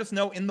 but I just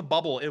know in the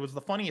bubble, it was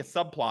the funniest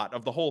subplot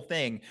of the whole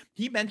thing.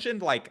 He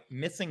mentioned like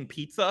missing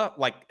pizza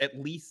like at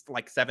least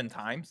like 7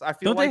 times. I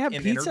feel don't they have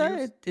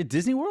pizza at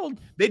Disney World?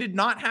 They did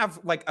not have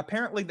like,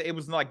 apparently it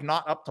was like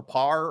not up to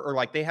par, or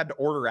like they had to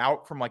order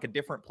out from like a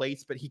different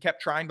place, but he kept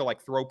trying to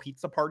like throw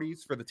pizza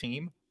parties for the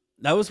team.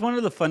 That was one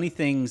of the funny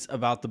things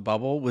about the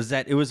bubble, was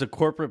that it was a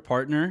corporate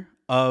partner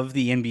of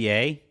the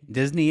NBA.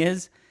 Disney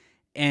is,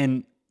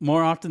 and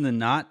more often than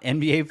not,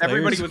 NBA players...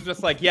 Everybody was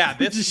just like, yeah,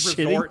 this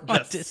resort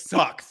just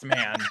sucks,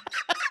 man.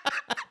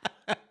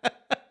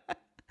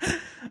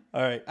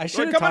 All right.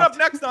 Coming up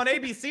next on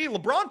ABC,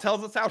 LeBron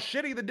tells us how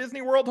shitty the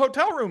Disney World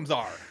hotel rooms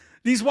are.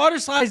 These water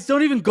slides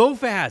don't even go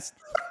fast.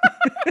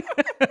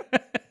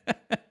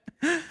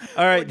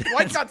 All right.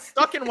 Dwight got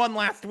stuck in one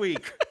last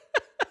week.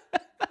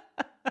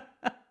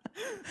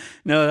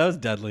 No, that was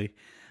Dudley.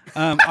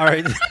 All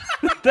right.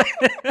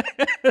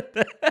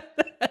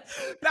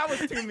 That was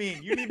too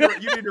mean. You need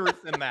to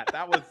rescind that.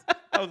 That was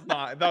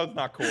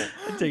not cool.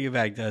 I'll take it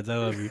back, Duds. I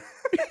love you.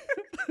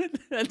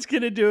 That's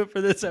gonna do it for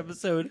this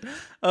episode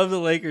of the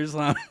Lakers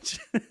Lounge.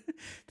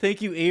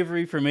 Thank you,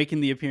 Avery, for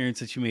making the appearance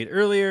that you made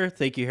earlier.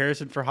 Thank you,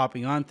 Harrison, for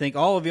hopping on. Thank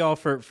all of y'all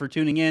for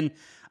tuning in.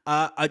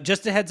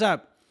 Just a heads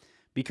up,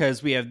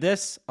 because we have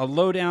this, a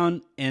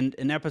lowdown, and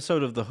an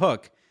episode of The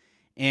Hook,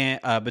 and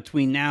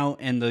between now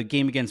and the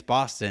game against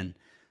Boston.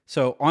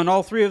 So on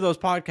all 3 of those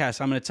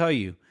podcasts, I'm going to tell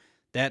you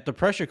that the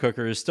pressure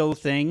cooker is still a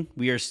thing.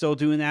 We are still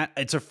doing that.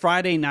 It's a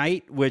Friday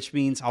night, which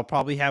means I'll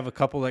probably have a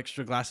couple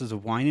extra glasses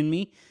of wine in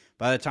me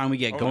by the time we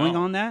get going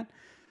on that.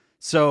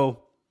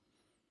 So,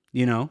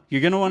 you know, you're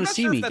going to want to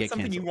see me get canceled. That's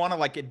something you want to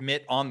like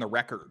admit on the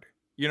record.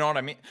 You know what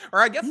I mean? Or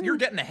I guess you're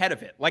getting ahead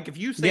of it. Like if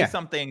you say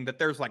something that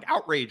there's like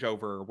outrage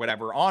over or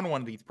whatever on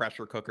one of these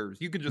pressure cookers,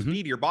 you could just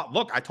be to your boss.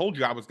 Look, I told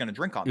you I was going to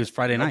drink on this. It was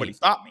Friday night. Nobody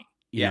stopped me.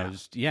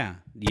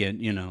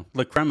 You know,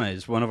 La Crema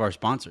is one of our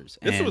sponsors.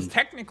 This was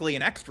technically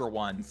an extra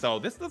one, so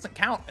this doesn't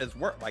count as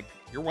work. Like,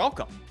 you're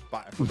welcome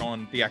for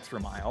going the extra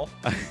mile.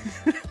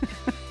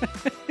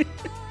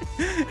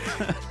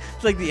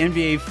 It's like the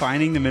NBA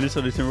fining the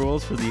Minnesota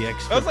Timberwolves for the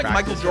extra. That was like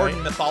Michael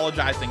Jordan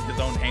mythologizing his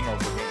own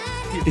hangover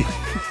game.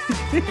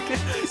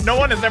 No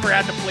one has ever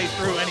had to play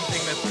through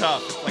anything this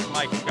tough. It's like,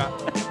 Mike, you got...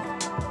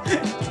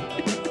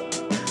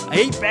 I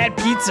ate bad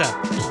pizza.